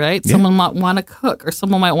too, right? Yeah. Someone might want to cook, or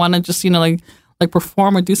someone might want to just, like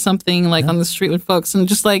perform or do something like on the street with folks, and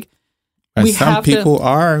just like some people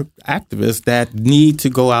are activists that need to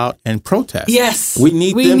go out and protest. Yes, we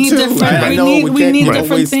need them too. We need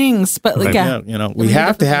different things, but like we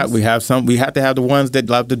have to have the ones that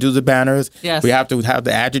love to do the banners. Yes, we have to have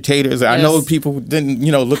the agitators. Yes. I know people didn't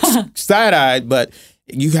look side-eyed, but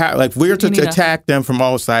you have we're to attack them from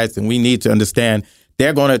all sides, and we need to understand.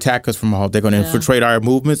 They're going to attack us from all. They're going to infiltrate our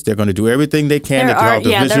movements. They're going to do everything they can to help the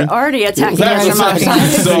vision. They're already attacking us from all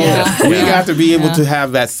sides. So we have to be able to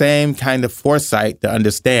have that same kind of foresight to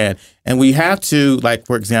understand. And we have to,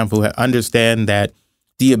 for example, understand that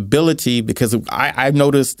the ability, because I've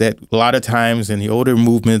noticed that a lot of times in the older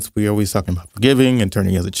movements, we're always talking about forgiving and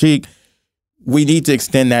turning the other cheek. We need to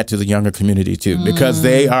extend that to the younger community too, because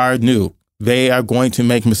they are new. They are going to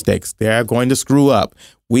make mistakes. They are going to screw up.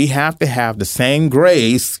 We have to have the same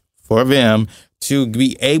grace for them to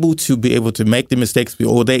be able to make the mistakes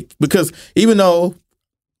because even though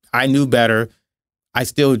I knew better, I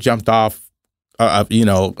still jumped off a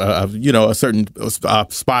certain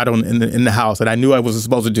spot in the house, and I knew I wasn't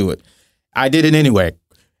supposed to do it. I did it anyway.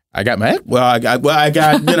 I got I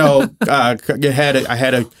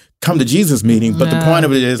had a come to Jesus meeting, but the point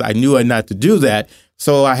of it is I knew not to do that.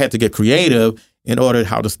 So I had to get creative in order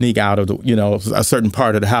how to sneak out of a certain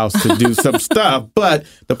part of the house to do some stuff. But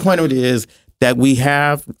the point of it is that we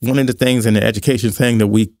have one of the things in the education thing that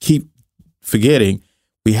we keep forgetting.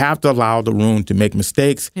 We have to allow the room to make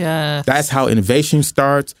mistakes. Yes. That's how innovation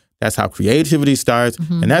starts. That's how creativity starts.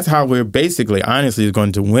 And that's how we're basically, honestly,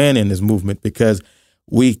 going to win in this movement, because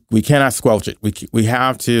we cannot squelch it. We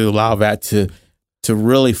have to allow that to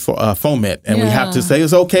really foment, and we have to say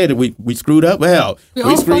it's okay that we screwed up. Well,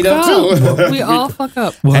 we screwed up too. We all fuck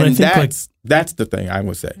up. Well, and I think that's the thing I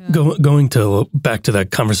would say. Yeah. Going back to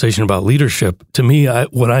that conversation about leadership, to me,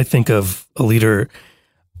 when I think of a leader,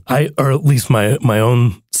 or at least my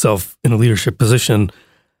own self in a leadership position,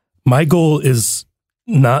 my goal is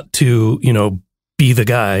not to be the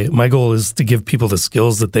guy. My goal is to give people the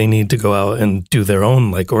skills that they need to go out and do their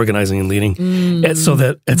own organizing and leading, and so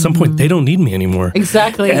that at some point they don't need me anymore.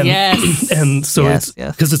 Exactly. Yes. And so it's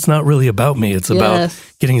because it's not really about me. It's about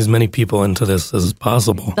getting as many people into this as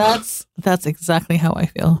possible. That's exactly how I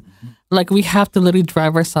feel. We have to literally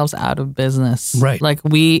drive ourselves out of business. Right.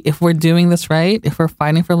 If we're doing this right, if we're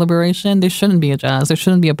fighting for liberation, there shouldn't be a jazz. There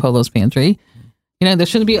shouldn't be a Polo's Pantry. There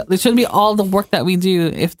shouldn't be all the work that we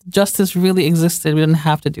do. If justice really existed, we didn't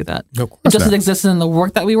have to do that. Of course if justice not. existed in the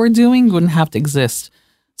work that we were doing, we wouldn't have to exist.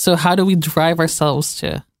 So how do we drive ourselves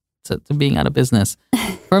to being out of business?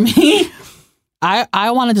 For me,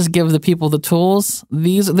 I want to just give the people the tools.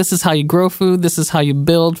 This is how you grow food. This is how you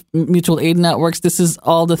build mutual aid networks. This is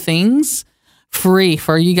all the things free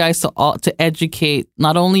for you guys to educate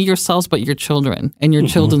not only yourselves but your children and your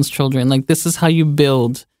children's children. This is how you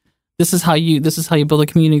build. This is how you build a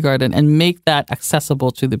community garden and make that accessible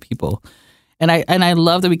to the people. And I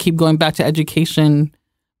love that we keep going back to education,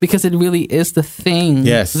 because it really is the thing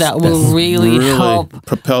that will really help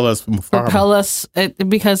propel us from far.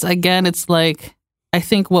 Because again, it's I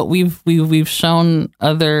think what we've shown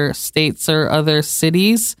other states or other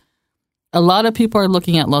cities. A lot of people are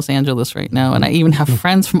looking at Los Angeles right now, and I even have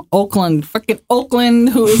friends from Oakland, freaking Oakland,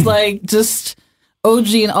 who is just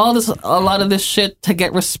OG and a lot of this shit. To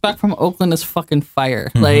get respect from Oakland is fucking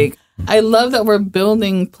fire. I love that we're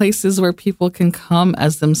building places where people can come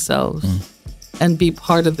as themselves and be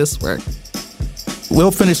part of this work.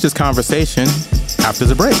 We'll finish this conversation after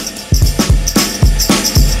the break.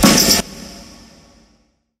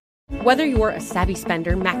 Whether you're a savvy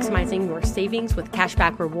spender maximizing your savings with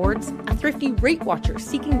cashback rewards, a thrifty rate watcher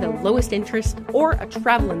seeking the lowest interest, or a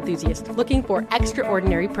travel enthusiast looking for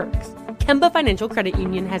extraordinary perks, Kemba Financial Credit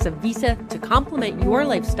Union has a visa to complement your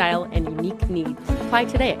lifestyle and unique needs. Apply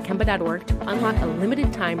today at Kemba.org to unlock a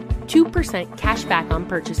limited time 2% cash back on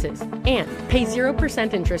purchases and pay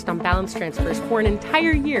 0% interest on balance transfers for an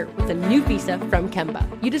entire year with a new visa from Kemba.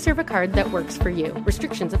 You deserve a card that works for you.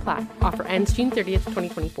 Restrictions apply. Offer ends June 30th,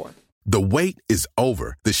 2024. The wait is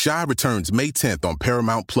over. The Chi returns May 10th on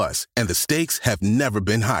Paramount Plus, and the stakes have never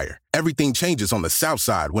been higher. Everything changes on the South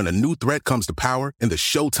Side when a new threat comes to power in the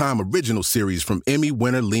Showtime original series from Emmy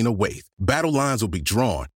winner Lena Waithe. Battle lines will be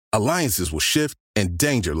drawn, alliances will shift, and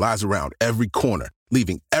danger lies around every corner,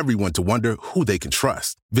 leaving everyone to wonder who they can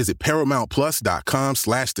trust. Visit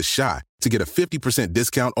ParamountPlus.com/The Chi to get a 50%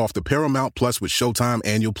 discount off the Paramount Plus with Showtime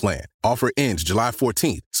annual plan. Offer ends July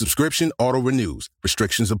 14th. Subscription auto-renews.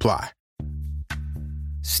 Restrictions apply.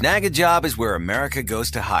 Snag a Job is where America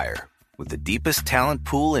goes to hire, with the deepest talent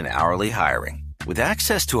pool in hourly hiring. With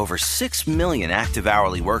access to over 6 million active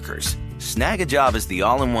hourly workers, Snag a Job is the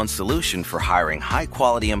all-in-one solution for hiring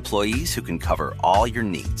high-quality employees who can cover all your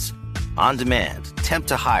needs. On demand, temp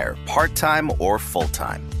to hire, part-time or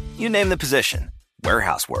full-time. You name the position.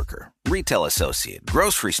 Warehouse worker, retail associate,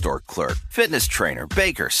 grocery store clerk, fitness trainer,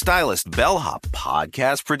 baker, stylist, bellhop,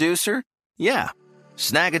 podcast producer. Yeah,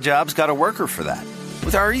 Snag a Job's got a worker for that.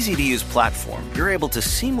 With our easy-to-use platform, you're able to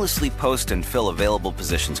seamlessly post and fill available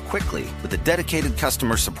positions quickly with a dedicated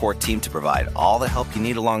customer support team to provide all the help you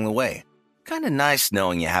need along the way. Kind of nice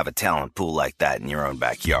knowing you have a talent pool like that in your own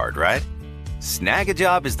backyard, right? Snag a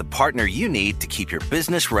Job is the partner you need to keep your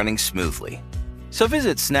business running smoothly. So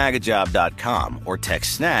visit snagajob.com or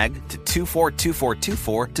text snag to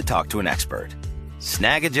 242424 to talk to an expert.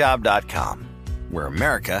 Snagajob.com, where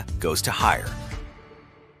America goes to hire.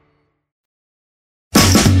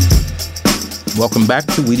 Welcome back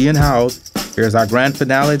to Weedy and House. Here's our grand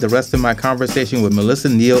finale, the rest of my conversation with Melissa,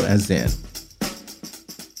 Neil, and Zen.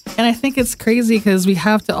 And I think it's crazy because we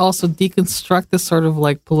have to also deconstruct this sort of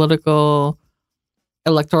like political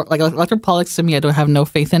electoral politics. To me, I don't have no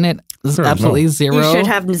faith in it. There's absolutely zero. You should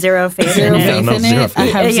have zero faith in it. I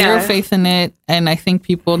have zero faith in it. And I think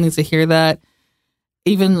people need to hear that.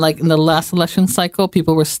 Even like in the last election cycle,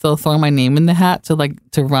 people were still throwing my name in the hat to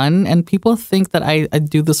run. And people think that I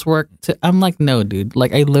do this work I'm like, no, dude.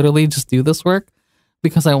 Like I literally just do this work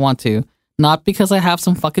because I want to. Not because I have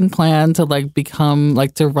some fucking plan to like become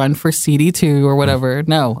like to run for CD2 or whatever.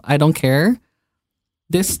 No, I don't care.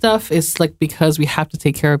 This stuff is like because we have to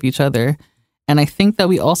take care of each other. And I think that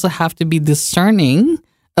we also have to be discerning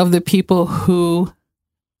of the people who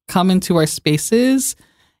come into our spaces.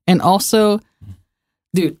 And also,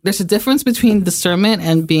 dude, there's a difference between discernment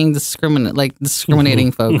and being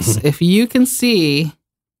discriminating folks. If you can see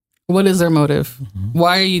what is their motive,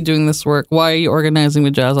 why are you doing this work? Why are you organizing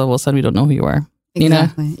with Jazz? All of a sudden, we don't know who you are.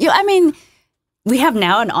 Exactly. You know? I mean, we have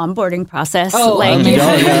now an onboarding process.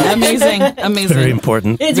 Amazing. Very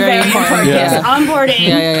important. It's very important. Yeah. It's onboarding.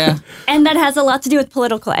 Yeah. And that has a lot to do with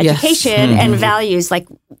political education and values. Like,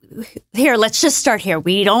 here, let's just start here.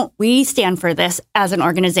 We stand for this as an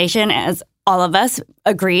organization, as all of us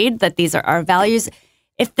agreed that these are our values.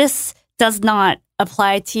 If this does not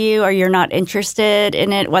apply to you or you're not interested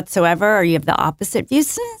in it whatsoever, or you have the opposite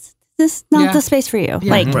views, this is not the space for you.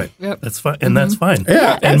 Yeah. Like, right. That's fine. And that's fine.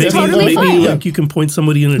 Yeah. And maybe fine. like you can point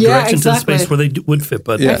somebody in a direction to the space where they would fit.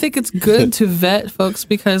 But I think it's good to vet folks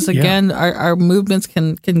because, again, our movements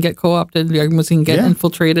can get co-opted. The arguments can get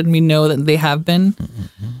infiltrated. And we know that they have been.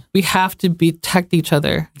 We have to protect each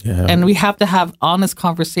other. Yeah. And we have to have honest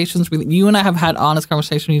conversations. You and I have had honest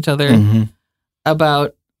conversations with each other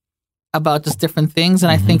about just different things.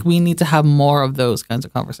 And I think we need to have more of those kinds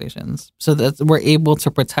of conversations so that we're able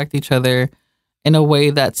to protect each other in a way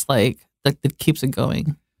that's like that keeps it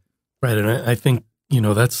going. Right. And I think,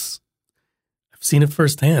 I've seen it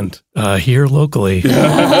firsthand here locally.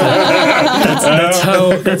 That's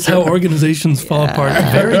how organizations fall apart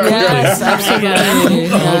very quickly. Yes, absolutely.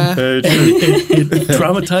 It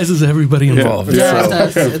traumatizes everybody involved. Yeah,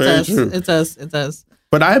 it does.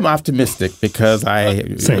 But I'm optimistic because I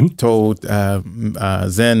told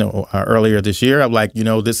Zen earlier this year, I'm like,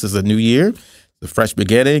 this is a new year, a fresh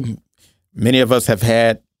beginning. Many of us have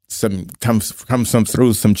had come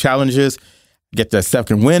through some challenges, get that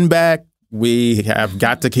second wind back. We have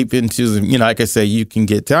got to keep into, like I say, you can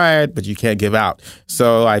get tired, but you can't give out.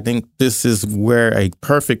 So I think this is where a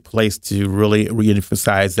perfect place to really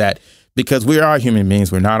reemphasize that because we are human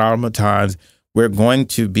beings. We're not automatons. We're going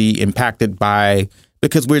to be impacted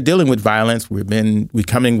because we're dealing with violence. We're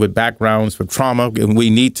coming with backgrounds for trauma, and we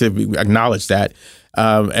need to acknowledge that.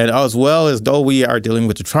 And as well as though we are dealing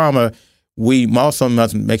with the trauma, we also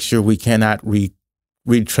must make sure we cannot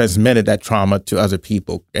we transmitted that trauma to other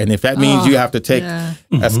people. And if that means you have to take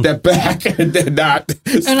a step back and then not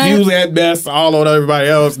spew that mess all on everybody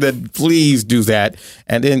else, then please do that.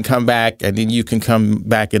 And then come back, and then you can come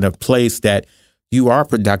back in a place that you are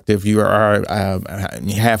productive, you are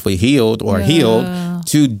halfway healed or healed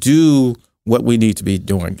to do what we need to be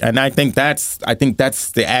doing. And I think that's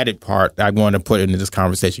the added part I want to put into this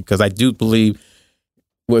conversation, because I do believe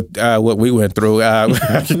with what we went through,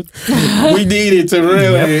 we needed to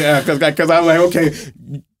really, because I'm like, okay,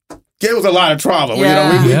 it was a lot of trauma.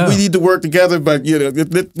 We need to work together, but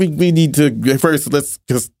we need to first because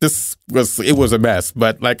it was a mess.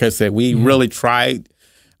 But like I said, we really tried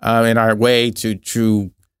in our way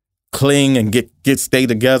to cling and get stay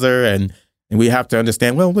together, and we have to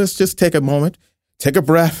understand. Well, let's just take a moment. Take a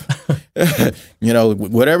breath.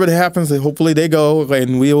 Whatever happens, hopefully they go,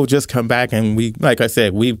 and we'll just come back. And like I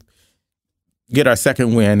said, we get our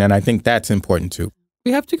second win, and I think that's important too.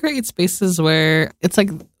 We have to create spaces where it's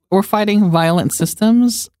like we're fighting violent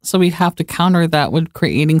systems, so we have to counter that with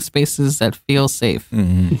creating spaces that feel safe.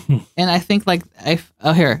 Mm-hmm. And I think or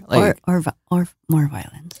more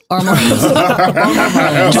violence, or more violence.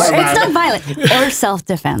 It's not violent, or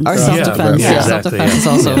self-defense. Or self-defense. Yeah, self-defense is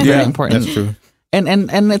also very important. That's true. And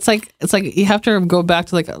it's like you have to go back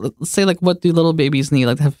to let's say what do little babies need?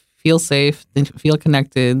 Like to feel safe, feel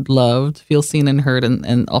connected, loved, feel seen and heard,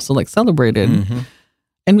 and also celebrated. Mm-hmm.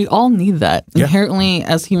 And we all need that inherently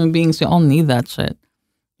as human beings. We all need that shit.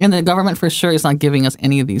 And the government for sure is not giving us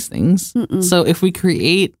any of these things. Mm-mm. So if we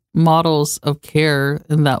create models of care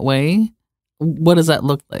in that way, what does that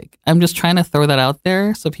look like? I'm just trying to throw that out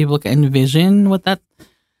there so people can envision what that.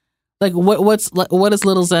 What is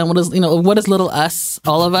little Zen? What is little us?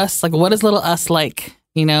 All of us. What is little us like?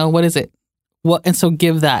 What is it? And so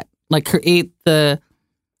give that. Create the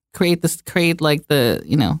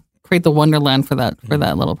wonderland for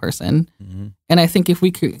that little person. Mm-hmm. And I think if we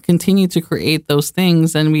continue to create those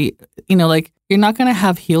things, and we, you're not going to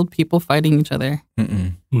have healed people fighting each other.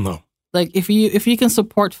 Mm-mm. No. If you can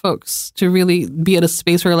support folks to really be at a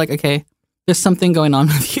space where okay, there's something going on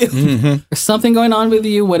with you. Mm-hmm. There's something going on with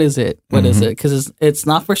you. What is it? What is it? Because it's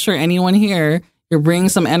not for sure anyone here. You're bringing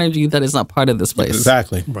some energy that is not part of this place.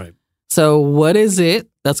 Exactly. Right. So what is it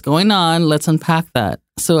that's going on? Let's unpack that.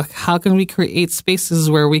 So how can we create spaces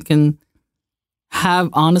where we can have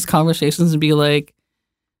honest conversations and be like,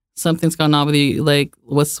 something's going on with you.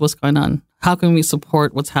 What's going on? How can we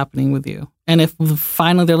support what's happening with you? And if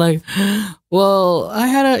finally they're like, well, I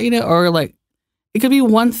had it could be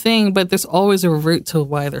one thing, but there's always a root to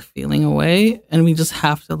why they're feeling away. And we just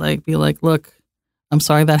have to be like, look, I'm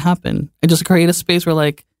sorry that happened. And just create a space where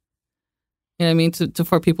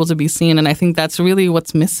for people to be seen. And I think that's really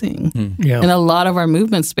what's missing in a lot of our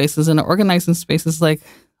movement spaces and our organizing spaces.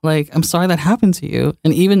 I'm sorry that happened to you.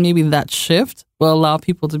 And even maybe that shift will allow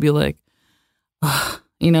people to be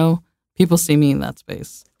people see me in that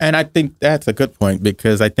space. And I think that's a good point,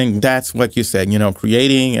 because I think that's what you said,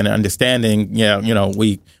 creating and understanding,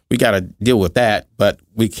 we got to deal with that, but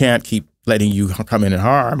we can't keep letting you come in and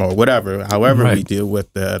harm or whatever, however we deal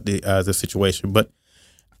with the situation. But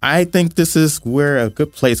I think this is a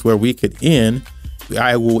good place where we could end.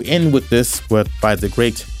 I will end with this by the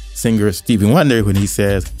great singer Stevie Wonder, when he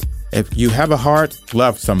says, if you have a heart,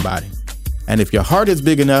 love somebody. And if your heart is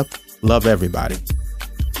big enough, love everybody.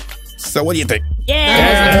 So what do you think?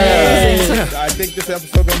 Yeah. I think this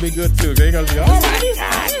episode going to be good too. They're going to be all right.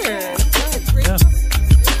 Yeah.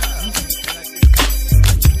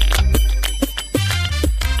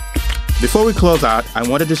 Before we close out, I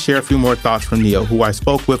wanted to share a few more thoughts from Neil, who I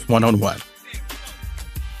spoke with one-on-one.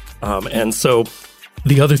 And so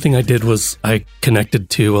the other thing I did was I connected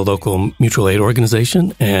to a local mutual aid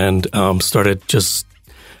organization and started just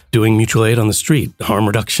doing mutual aid on the street, harm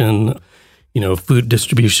reduction, food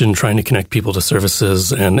distribution, trying to connect people to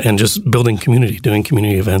services, and just building community, doing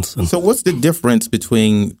community events. So what's the difference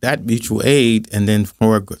between that mutual aid and then,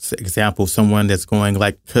 for example, someone that's going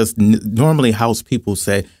because normally house people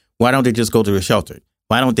say, why don't they just go to a shelter?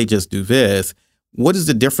 Why don't they just do this? What is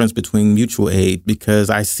the difference between mutual aid?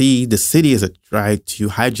 Because I see the city has tried to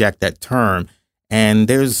hijack that term, and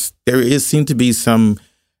there seem to be some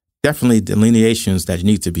definitely delineations that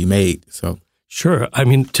need to be made. So sure. I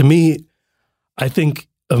mean, to me, I think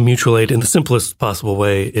of mutual aid in the simplest possible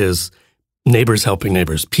way is neighbors helping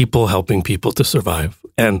neighbors, people helping people to survive.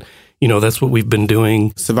 And, that's what we've been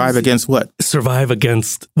doing. Survive against what? Survive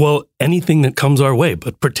against, anything that comes our way,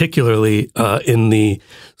 but particularly in the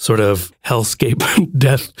sort of hellscape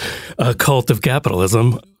death cult of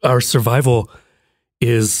capitalism. Our survival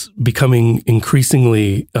is becoming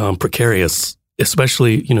increasingly precarious,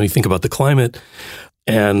 especially, you think about the climate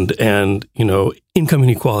and income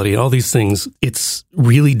inequality, all these things, it's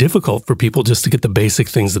really difficult for people just to get the basic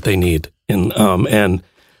things that they need. And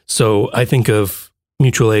so I think of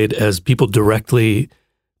mutual aid as people directly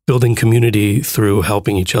building community through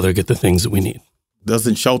helping each other get the things that we need.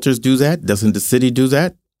 Doesn't shelters do that? Doesn't the city do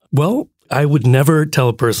that? Well, I would never tell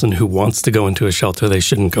a person who wants to go into a shelter they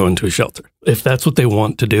shouldn't go into a shelter. If that's what they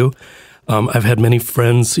want to do. I've had many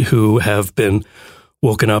friends who have been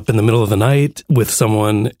woken up in the middle of the night with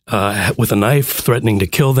someone with a knife threatening to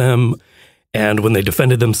kill them. And when they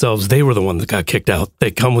defended themselves, they were the one that got kicked out.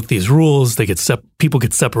 They come with these rules. People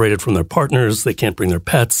get separated from their partners. They can't bring their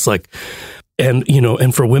pets.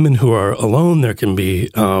 And for women who are alone, there can be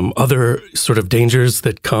other sort of dangers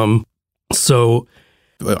that come. So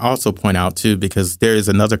I'll also point out, too, because there is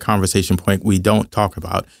another conversation point we don't talk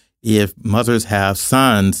about. If mothers have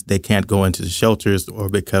sons, they can't go into the shelters, or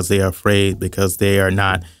because they are afraid, because they are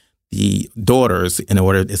not the daughters, in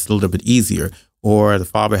order it's a little bit easier. Or the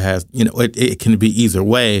father has, it can be either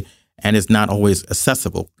way, and it's not always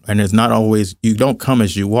accessible. And it's not always, you don't come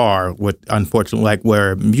as you are, unfortunately, like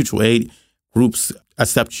where mutual aid groups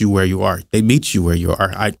accept you where you are. They meet you where you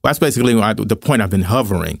are. That's basically the point I've been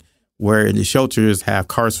hovering, where the shelters have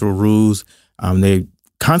carceral rules. They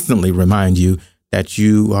constantly remind you that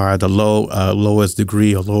you are the lowest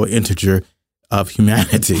degree or lower integer of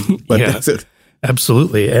humanity. But yeah, that's it.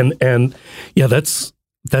 Absolutely. And yeah, that's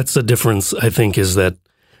a difference, I think, is that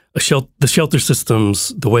the shelter systems,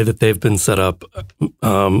 the way that they've been set up,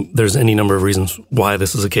 there's any number of reasons why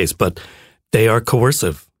this is the case, but they are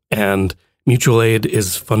coercive. And mutual aid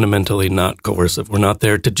is fundamentally not coercive. We're not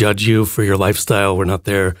there to judge you for your lifestyle. We're not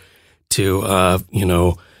there to,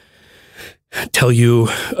 tell you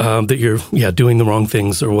that you're doing the wrong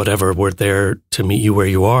things or whatever. We're there to meet you where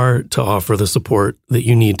you are, to offer the support that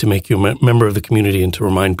you need to make you a member of the community, and to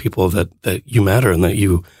remind people that you matter and that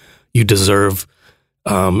you deserve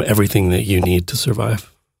everything that you need to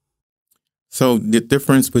survive. So the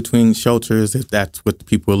difference between shelters, if that's what the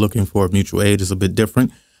people are looking for, mutual aid, is a bit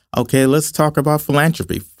different. Okay, let's talk about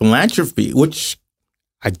philanthropy. Philanthropy, which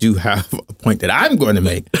I do have a point that I'm going to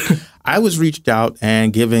make. I was reached out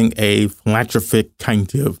and giving a philanthropic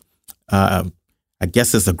kind of, I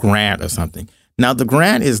guess it's a grant or something. Now, the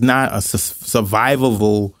grant is not a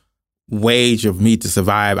survivable wage of me to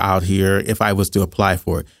survive out here if I was to apply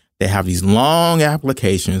for it. They have these long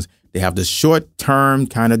applications. They have the short-term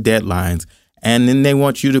kind of deadlines. And then they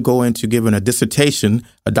want you to go into giving a dissertation,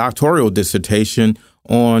 a doctoral dissertation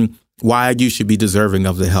on why you should be deserving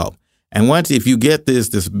of the help. And if you get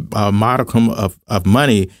this modicum of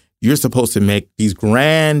money, you're supposed to make these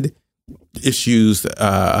grand issues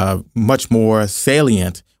much more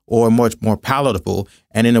salient or much more palatable,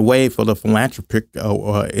 and in a way for the philanthropic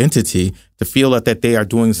entity to feel that they are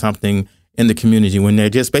doing something in the community when they're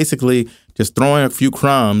just basically just throwing a few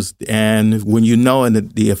crumbs. And when in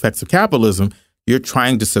the effects of capitalism, you're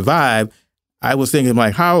trying to survive. I was thinking,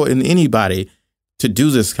 like, how in anybody to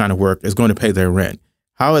do this kind of work is going to pay their rent?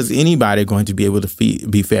 How is anybody going to be able to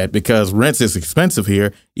be fed? Because rent is expensive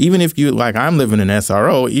here. Even if I'm living in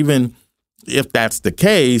SRO, even if that's the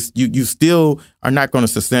case, you still are not going to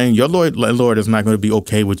sustain. Your landlord is not going to be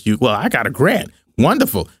okay with you. Well, I got a grant.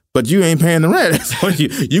 Wonderful. But you ain't paying the rent. So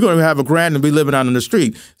you're going to have a grant and be living out on the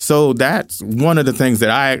street. So that's one of the things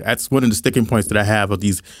that's one of the sticking points that I have of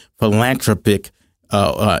these philanthropic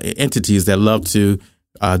entities that love to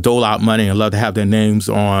dole out money and love to have their names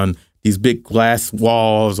on these big glass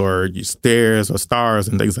walls or stairs or stars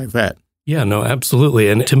and things like that. Yeah, no, absolutely.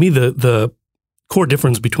 And to me, the core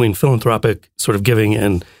difference between philanthropic sort of giving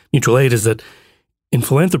and mutual aid is that in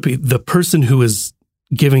philanthropy, the person who is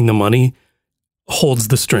giving the money holds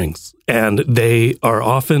the strings, and they are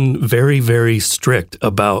often very, very strict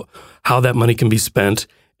about how that money can be spent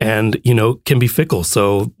and, can be fickle.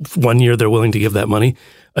 So one year they're willing to give that money,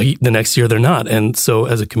 the next year they're not. And so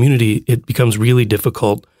as a community, it becomes really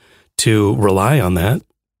difficult to rely on that.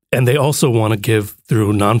 And they also want to give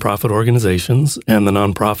through nonprofit organizations, and the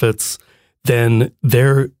nonprofits, then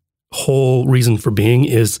their whole reason for being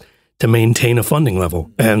is to maintain a funding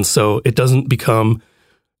level. And so it doesn't become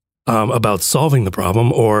about solving the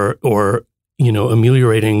problem or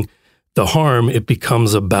ameliorating the harm. It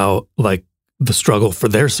becomes about like the struggle for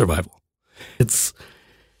their survival. It's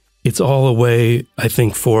all a way, I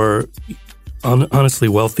think, for honestly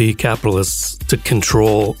wealthy capitalists to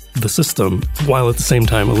control the system while at the same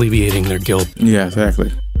time alleviating their guilt. Yeah,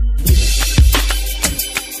 exactly.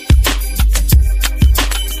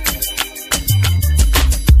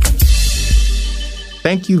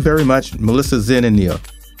 Thank you very much, Melissa, Zen, and Neil.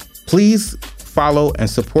 Please follow and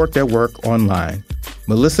support their work online.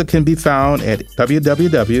 Melissa can be found at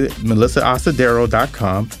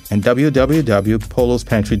www.melissaasadero.com and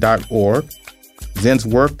www.polospantry.org. Zen's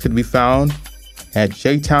work can be found at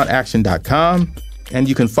jtownaction.com, and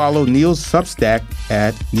you can follow Neil's Substack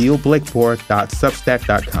at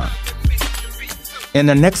neilblakemore.substack.com. In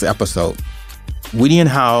the next episode, Weedy and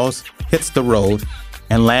Howes hits the road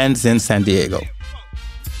and lands in San Diego.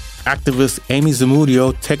 Activist Amy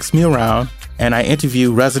Zamudio takes me around, and I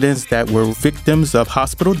interview residents that were victims of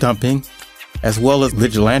hospital dumping, as well as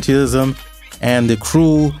vigilantism and the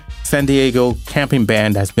cruel San Diego camping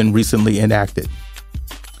ban that's been recently enacted.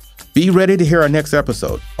 Be ready to hear our next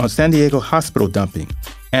episode on San Diego hospital dumping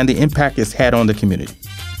and the impact it's had on the community.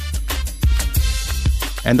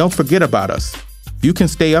 And don't forget about us. You can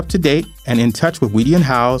stay up to date and in touch with Weedy and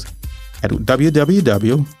Howes at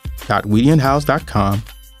www.weedyandhowes.com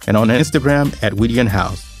and on Instagram at Weedy and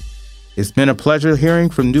Howes. It's been a pleasure hearing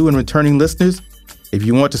from new and returning listeners. If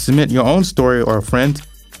you want to submit your own story or a friend,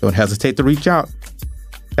 don't hesitate to reach out.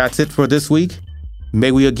 That's it for this week.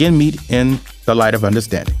 May we again meet in the light of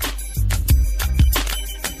understanding.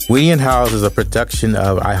 Weedy and Howes is a production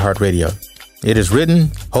of iHeartRadio. It is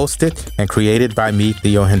written, hosted, and created by me,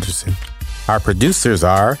 Theo Henderson. Our producers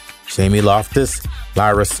are Jamie Loftus,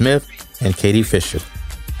 Lyra Smith, and Katie Fisher.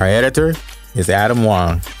 Our editor is Adam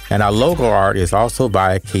Wong, and our logo art is also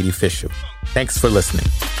by Katie Fisher. Thanks for listening.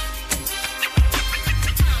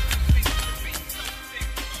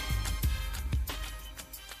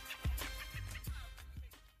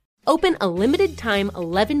 Open a limited-time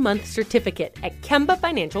 11-month certificate at Kemba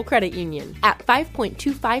Financial Credit Union. At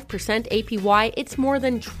 5.25% APY, it's more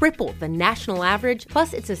than triple the national average,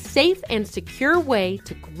 plus it's a safe and secure way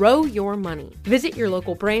to grow your money. Visit your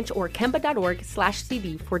local branch or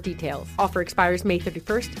kemba.org/cd for details. Offer expires May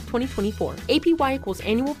 31st, 2024. APY equals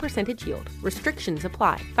annual percentage yield. Restrictions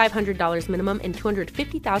apply. $500 minimum and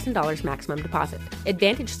 $250,000 maximum deposit.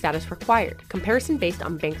 Advantage status required. Comparison based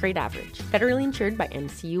on bank rate average. Federally insured by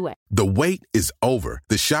NCUA. The wait is over.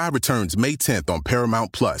 The Chi returns May 10th on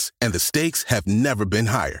Paramount Plus, and the stakes have never been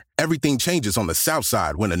higher. Everything changes on the South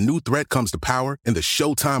Side when a new threat comes to power in the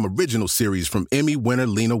Showtime original series from Emmy winner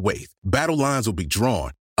Lena Waithe. Battle lines will be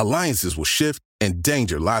drawn, alliances will shift, and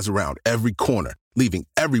danger lies around every corner, leaving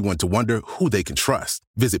everyone to wonder who they can trust.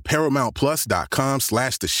 Visit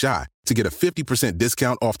ParamountPlus.com/The Chi to get a 50%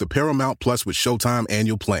 discount off the Paramount Plus with Showtime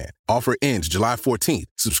annual plan. Offer ends July 14th.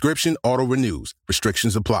 Subscription auto-renews.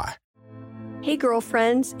 Restrictions apply. Hey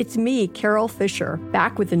girlfriends, it's me, Carol Fisher,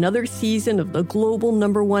 back with another season of the global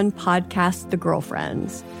 #1 podcast, The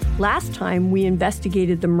Girlfriends. Last time, we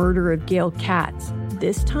investigated the murder of Gail Katz.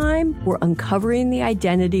 This time, we're uncovering the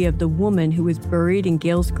identity of the woman who was buried in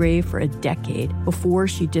Gail's grave for a decade before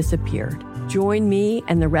she disappeared. Join me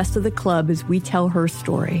and the rest of the club as we tell her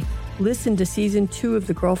story. Listen to Season 2 of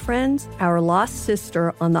The Girlfriends, Our Lost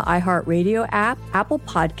Sister on the iHeartRadio app, Apple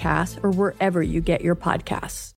Podcasts, or wherever you get your podcasts.